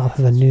believe that's off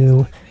of a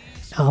new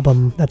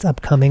album that's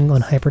upcoming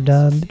on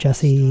Hyperdub.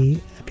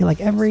 Jesse, I feel like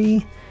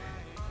every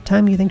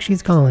time you think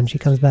she's gone, she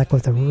comes back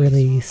with a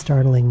really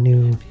startling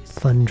new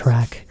fun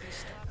track.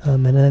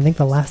 And then I think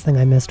the last thing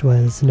I missed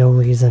was No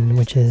Reason,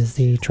 which is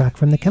the track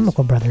from the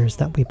Chemical Brothers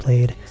that we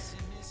played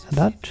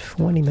about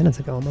 20 minutes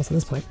ago, almost at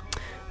this point.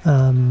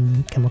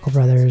 Chemical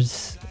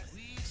Brothers,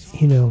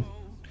 you know,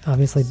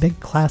 obviously big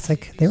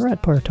classic. They were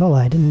at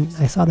Portola.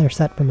 I saw their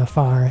set from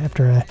afar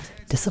after a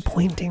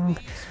disappointing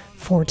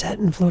Fortet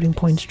and Floating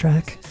Points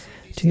track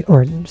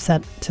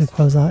set to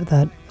close out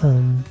that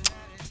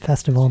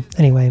festival.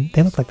 Anyway,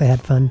 they looked like they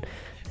had fun,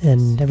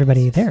 and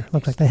everybody there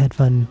looked like they had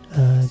fun.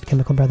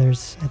 Chemical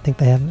Brothers, I think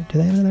do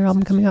they have another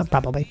album coming out?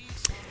 Probably.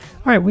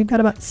 Alright, we've got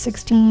about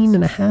 16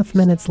 and a half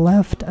minutes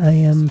left. I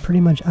am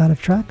pretty much out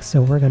of tracks,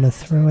 so we're going to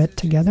throw it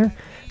together.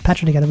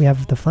 Patch it together. We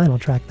have the final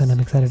track that I'm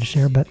excited to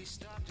share, but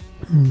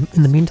in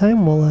the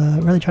meantime, we'll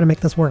really try to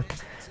make this work.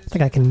 I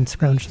think I can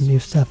scrounge some new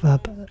stuff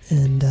up,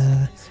 and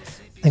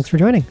thanks for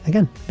joining.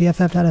 Again,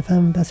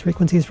 BFF.FM, best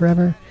frequencies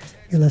forever.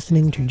 You're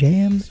listening to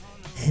Jam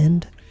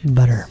and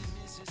Butter.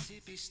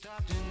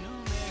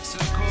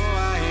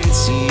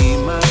 See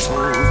my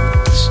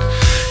folks,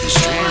 and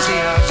strangely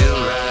I feel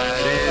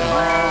right at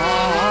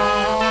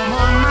home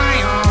on my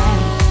own,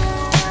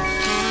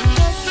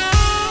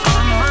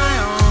 on my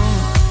own,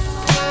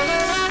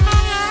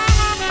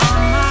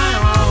 on my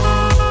own,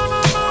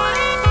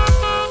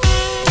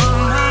 on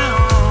my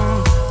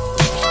own.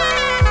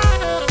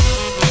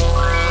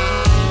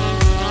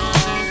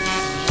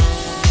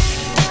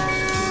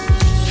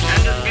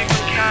 And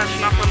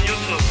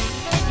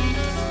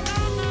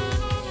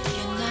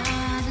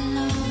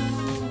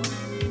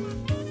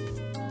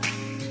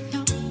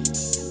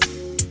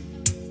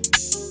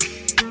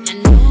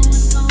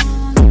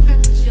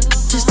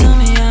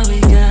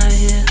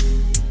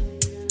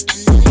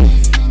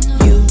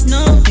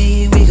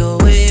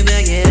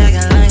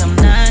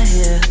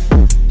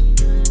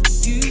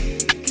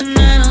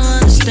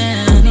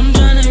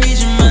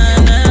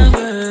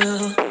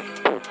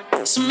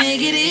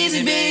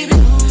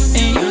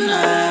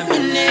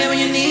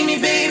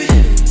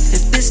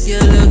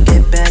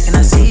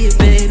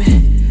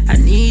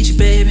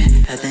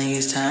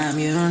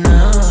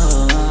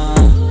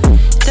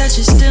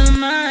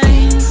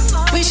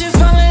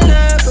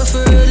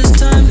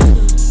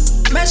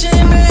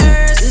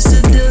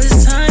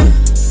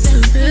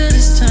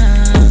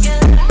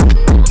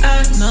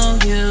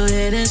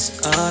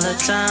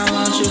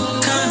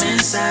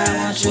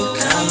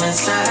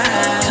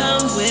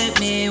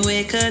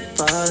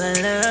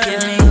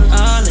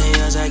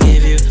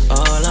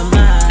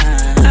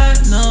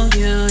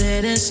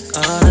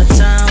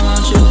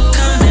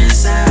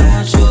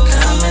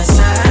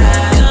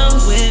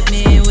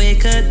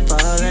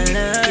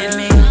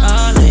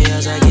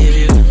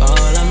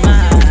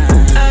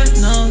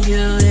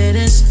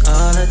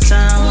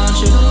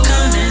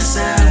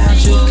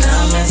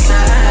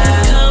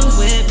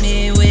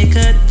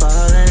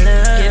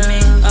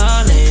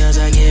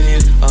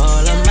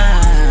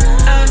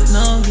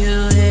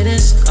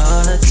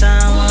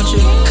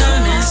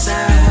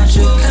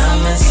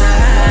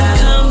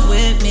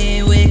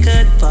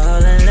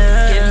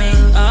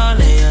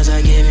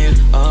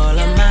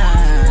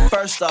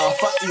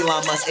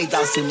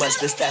 $8 too much,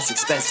 bitch, that's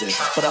expensive.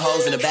 For the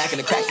holes in the back and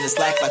the cracks in the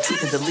slack, my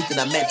teeth and delete and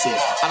I meant it.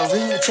 I don't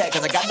really need to check,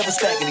 cause I got no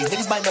respect, and these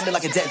niggas might know me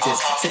like a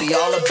dentist. City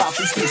all about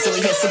free speech, so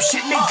we hear some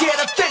shit and they get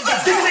offended.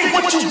 This ain't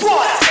what you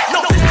want,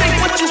 no, this ain't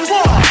what you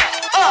want.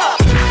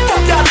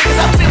 Fuck y'all niggas,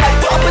 I feel like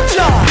Papa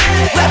John.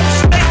 Left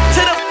straight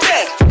to the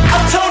fence,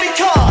 I'm Tony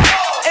Khan.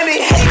 And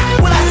they hate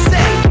what I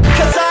say,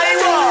 cause I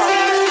ain't wrong.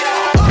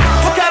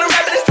 What kind of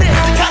rapping is this?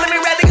 The kind of me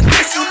rap niggas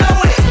bitch, you know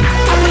it.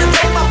 I'm gonna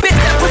take my bitch,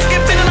 that pussy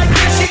get feeling like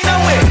this, she know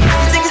it.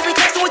 These niggas be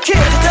texting with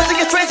kids, it doesn't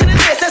get stranger than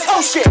this, that's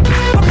whole shit.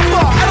 Fuck the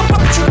bar, I don't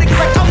fuck with you niggas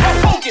like I'm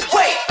Hulk Hogan.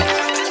 Wait,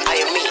 I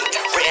am me,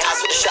 red house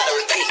with a shot of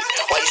repeat.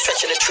 Why you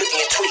stretching and tweaking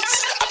your tweets?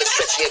 I've been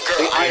stretching your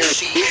girl, iron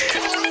sheet.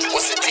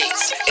 What's the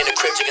deets? In the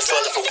crib, chicken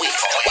toilet for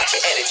weeks. Watch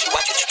your energy,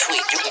 watch what you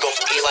tweet. You can go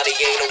from Eli to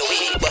Yane on the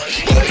weed, but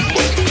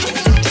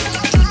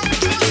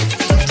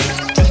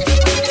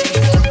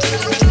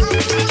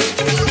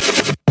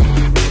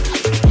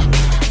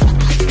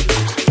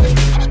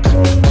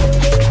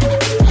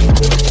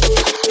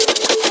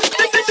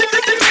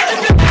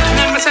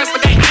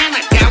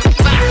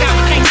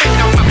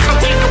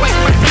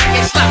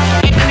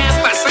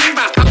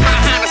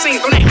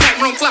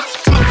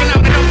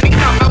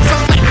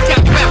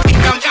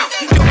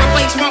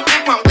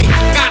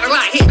Got a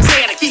lot hit,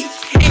 say the key.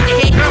 In your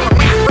head, girl,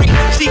 around break.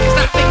 She can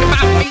stop thinking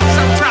about me.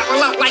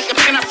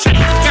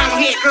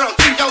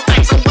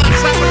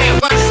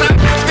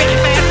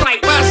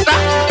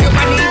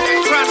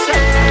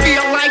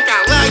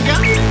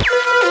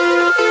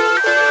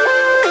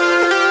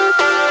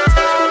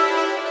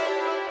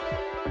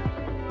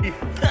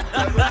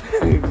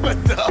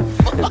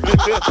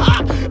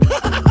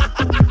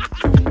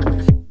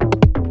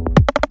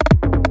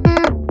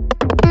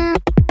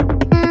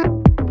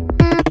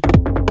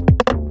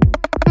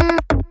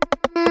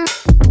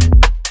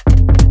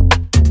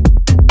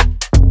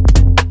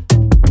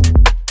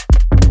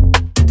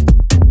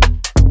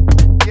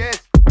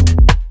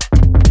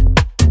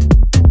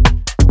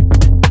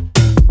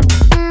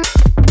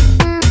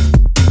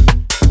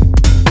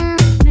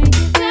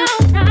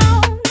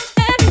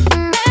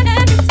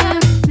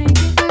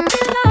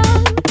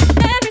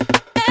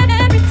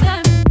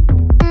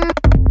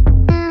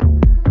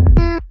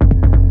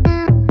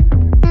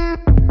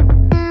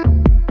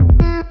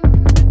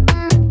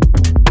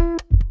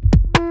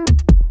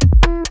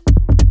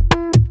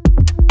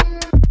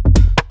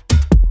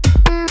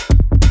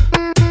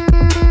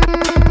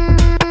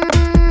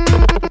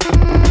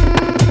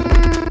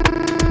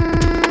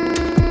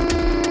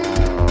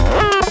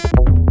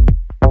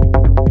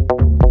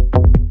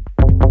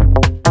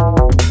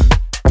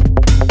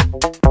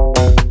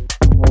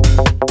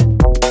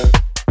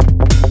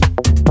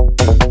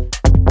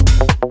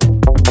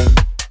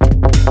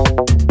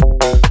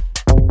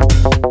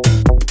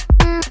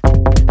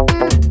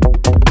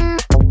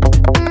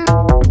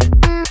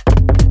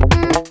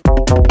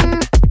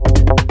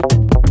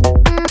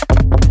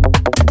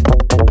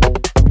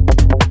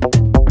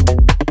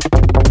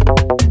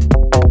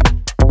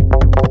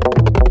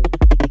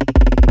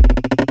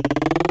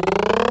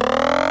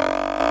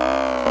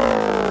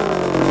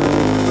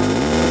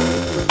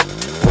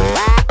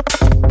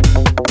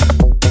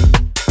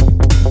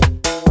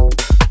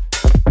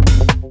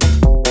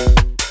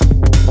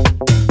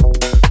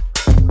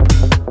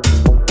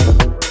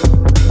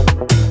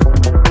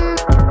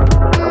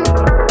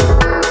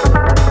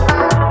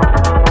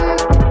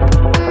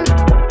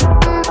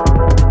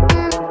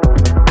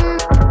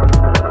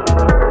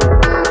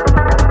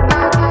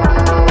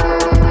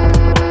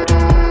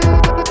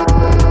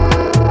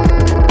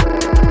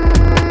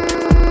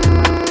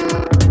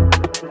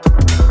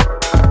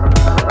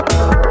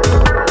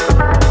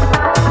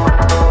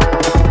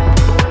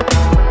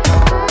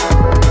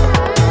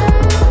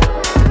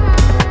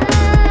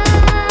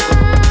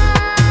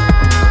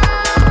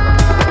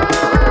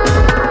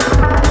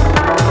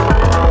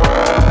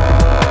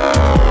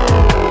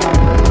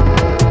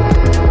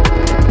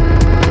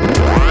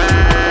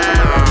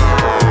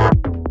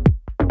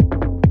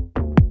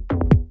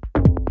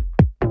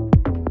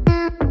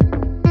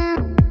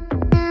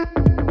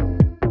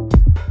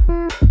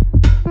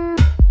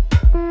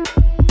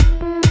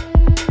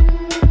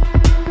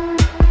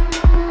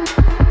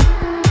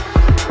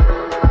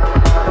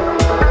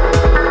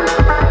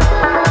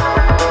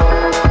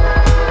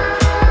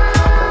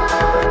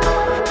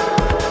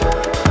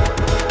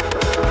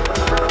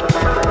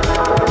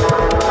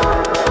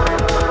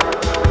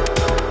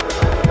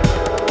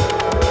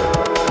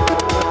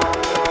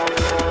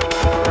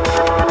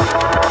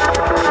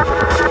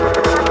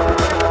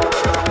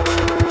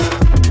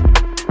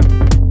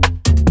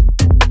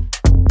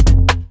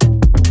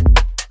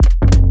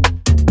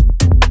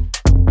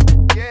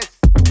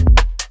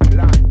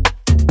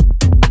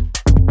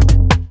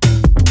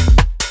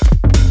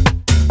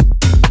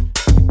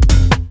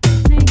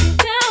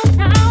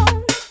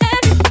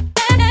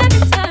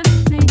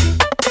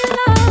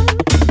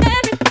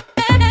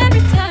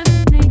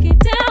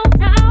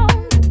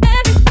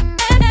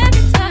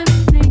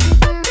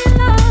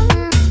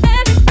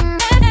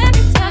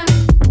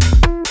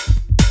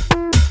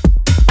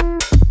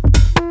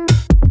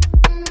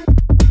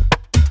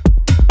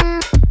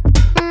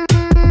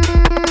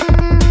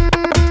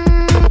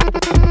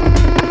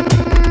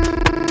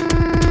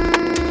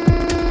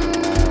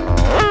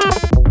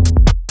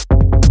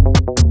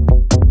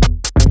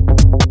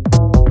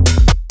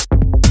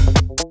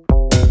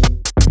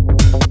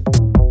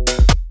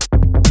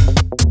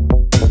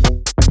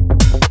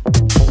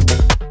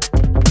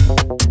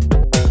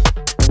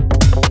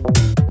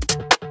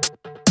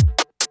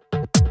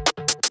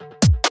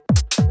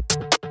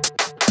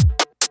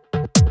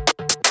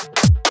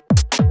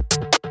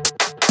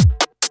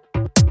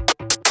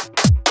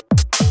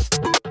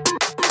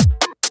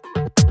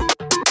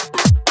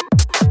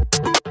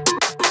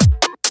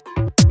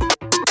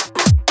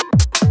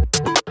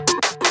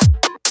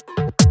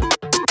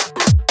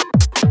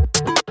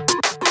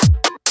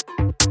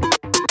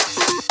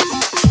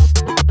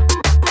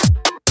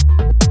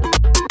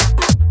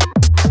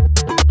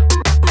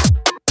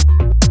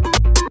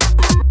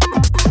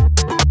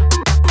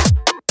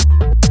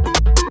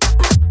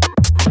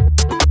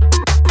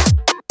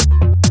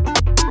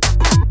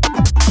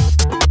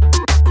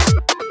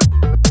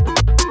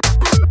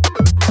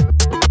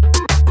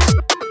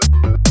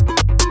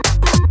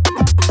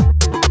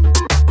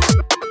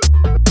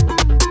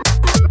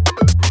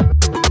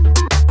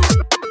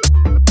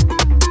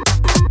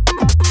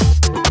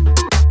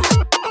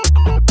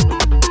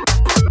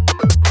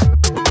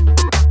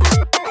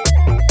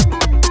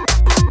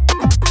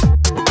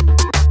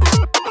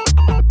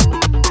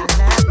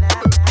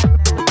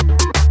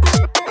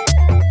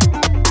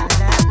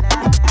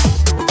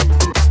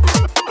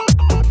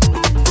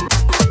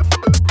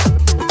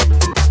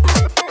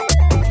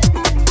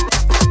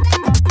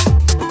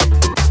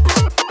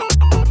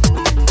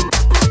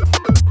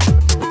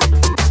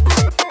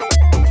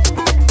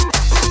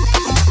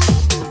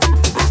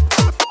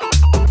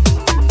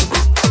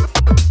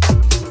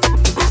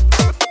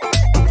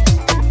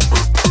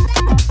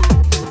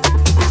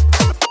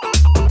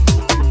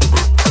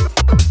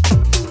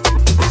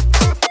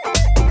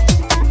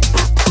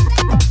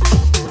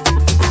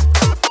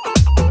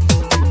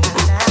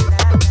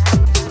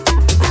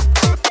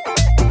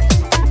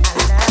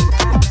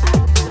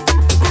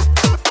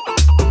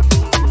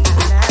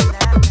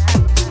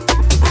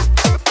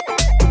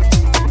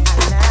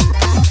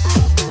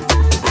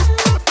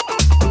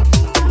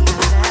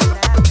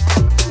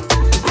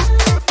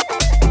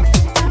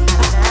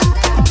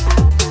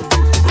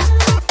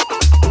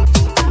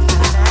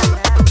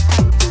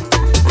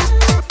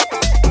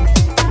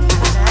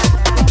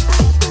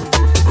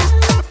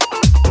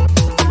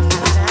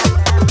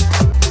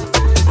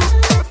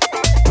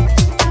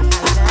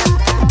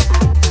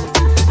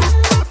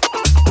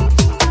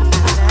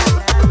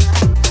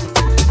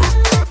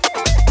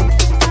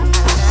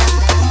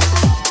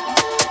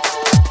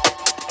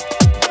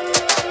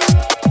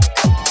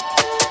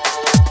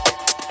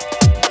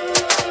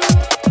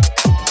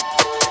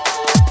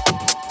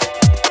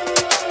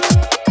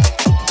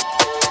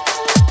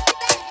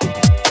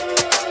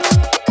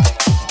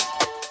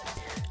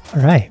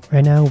 Alright,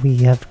 right now we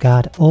have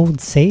got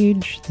Old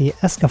Sage, the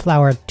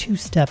Escaflower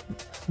two-step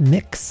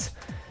mix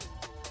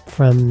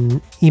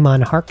from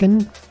Iman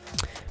Harkin.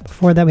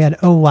 Before that we had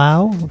Oh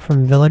Wow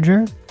from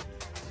Villager,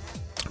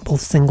 both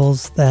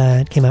singles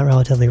that came out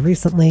relatively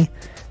recently.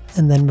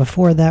 And then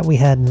before that we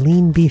had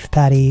Lean Beef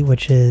Patty,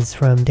 which is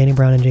from Danny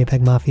Brown and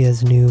JPEG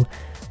Mafia's new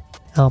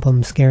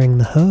album Scaring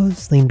the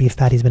Hose. Lean Beef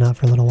Patty's been out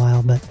for a little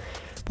while, but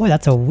boy,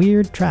 that's a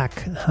weird track,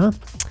 huh?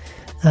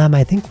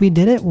 I think we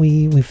did it.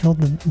 We filled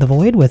the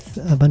void with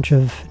a bunch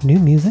of new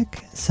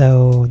music.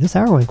 So this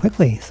hour went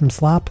quickly. Some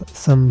slop,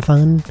 some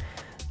fun.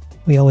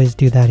 We always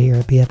do that here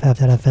at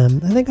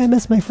BFF.FM. I think I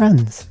miss my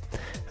friends.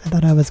 I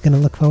thought I was going to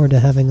look forward to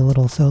having a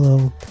little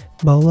solo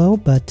bolo,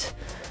 but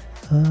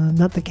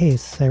not the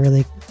case. I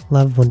really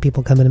love when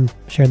people come in and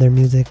share their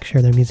music,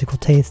 share their musical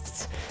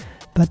tastes.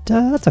 But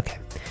that's okay.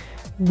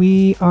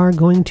 We are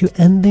going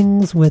to end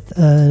things with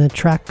a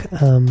track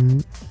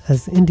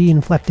as indie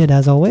inflected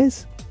as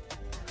always.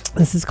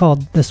 This is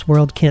called This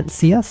World Can't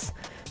See Us.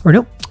 Or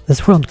no,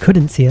 This World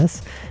Couldn't See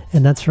Us.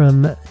 And that's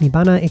from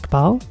Nibana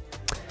Iqbal.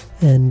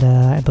 And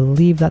I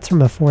believe that's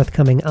from a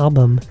forthcoming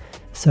album.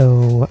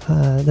 So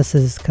this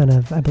is kind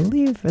of, I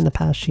believe in the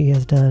past she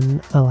has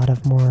done a lot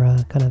of more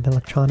kind of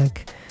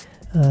electronic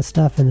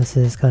stuff. And this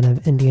is kind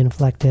of indie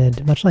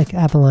inflected, much like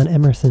Avalon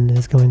Emerson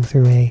is going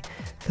through a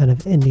kind of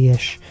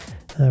indie-ish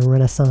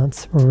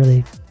renaissance or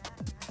really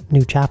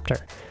new chapter.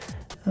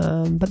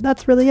 But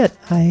that's really it.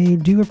 I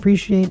do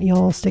appreciate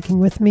y'all sticking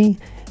with me.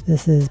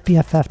 This is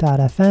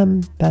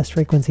BFF.FM, best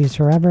frequencies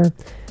forever.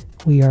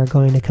 We are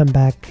going to come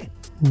back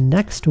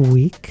next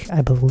week,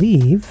 I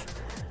believe.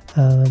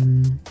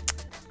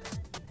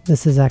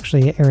 This is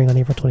actually airing on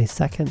April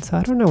 22nd, so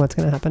I don't know what's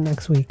going to happen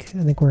next week.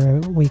 I think we're a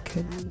week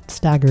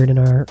staggered in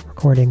our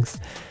recordings.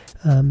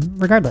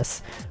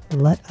 Regardless,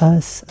 let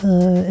us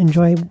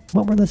enjoy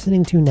what we're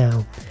listening to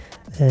now.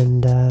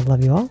 And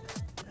love you all.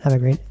 Have a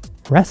great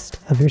rest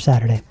of your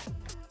Saturday.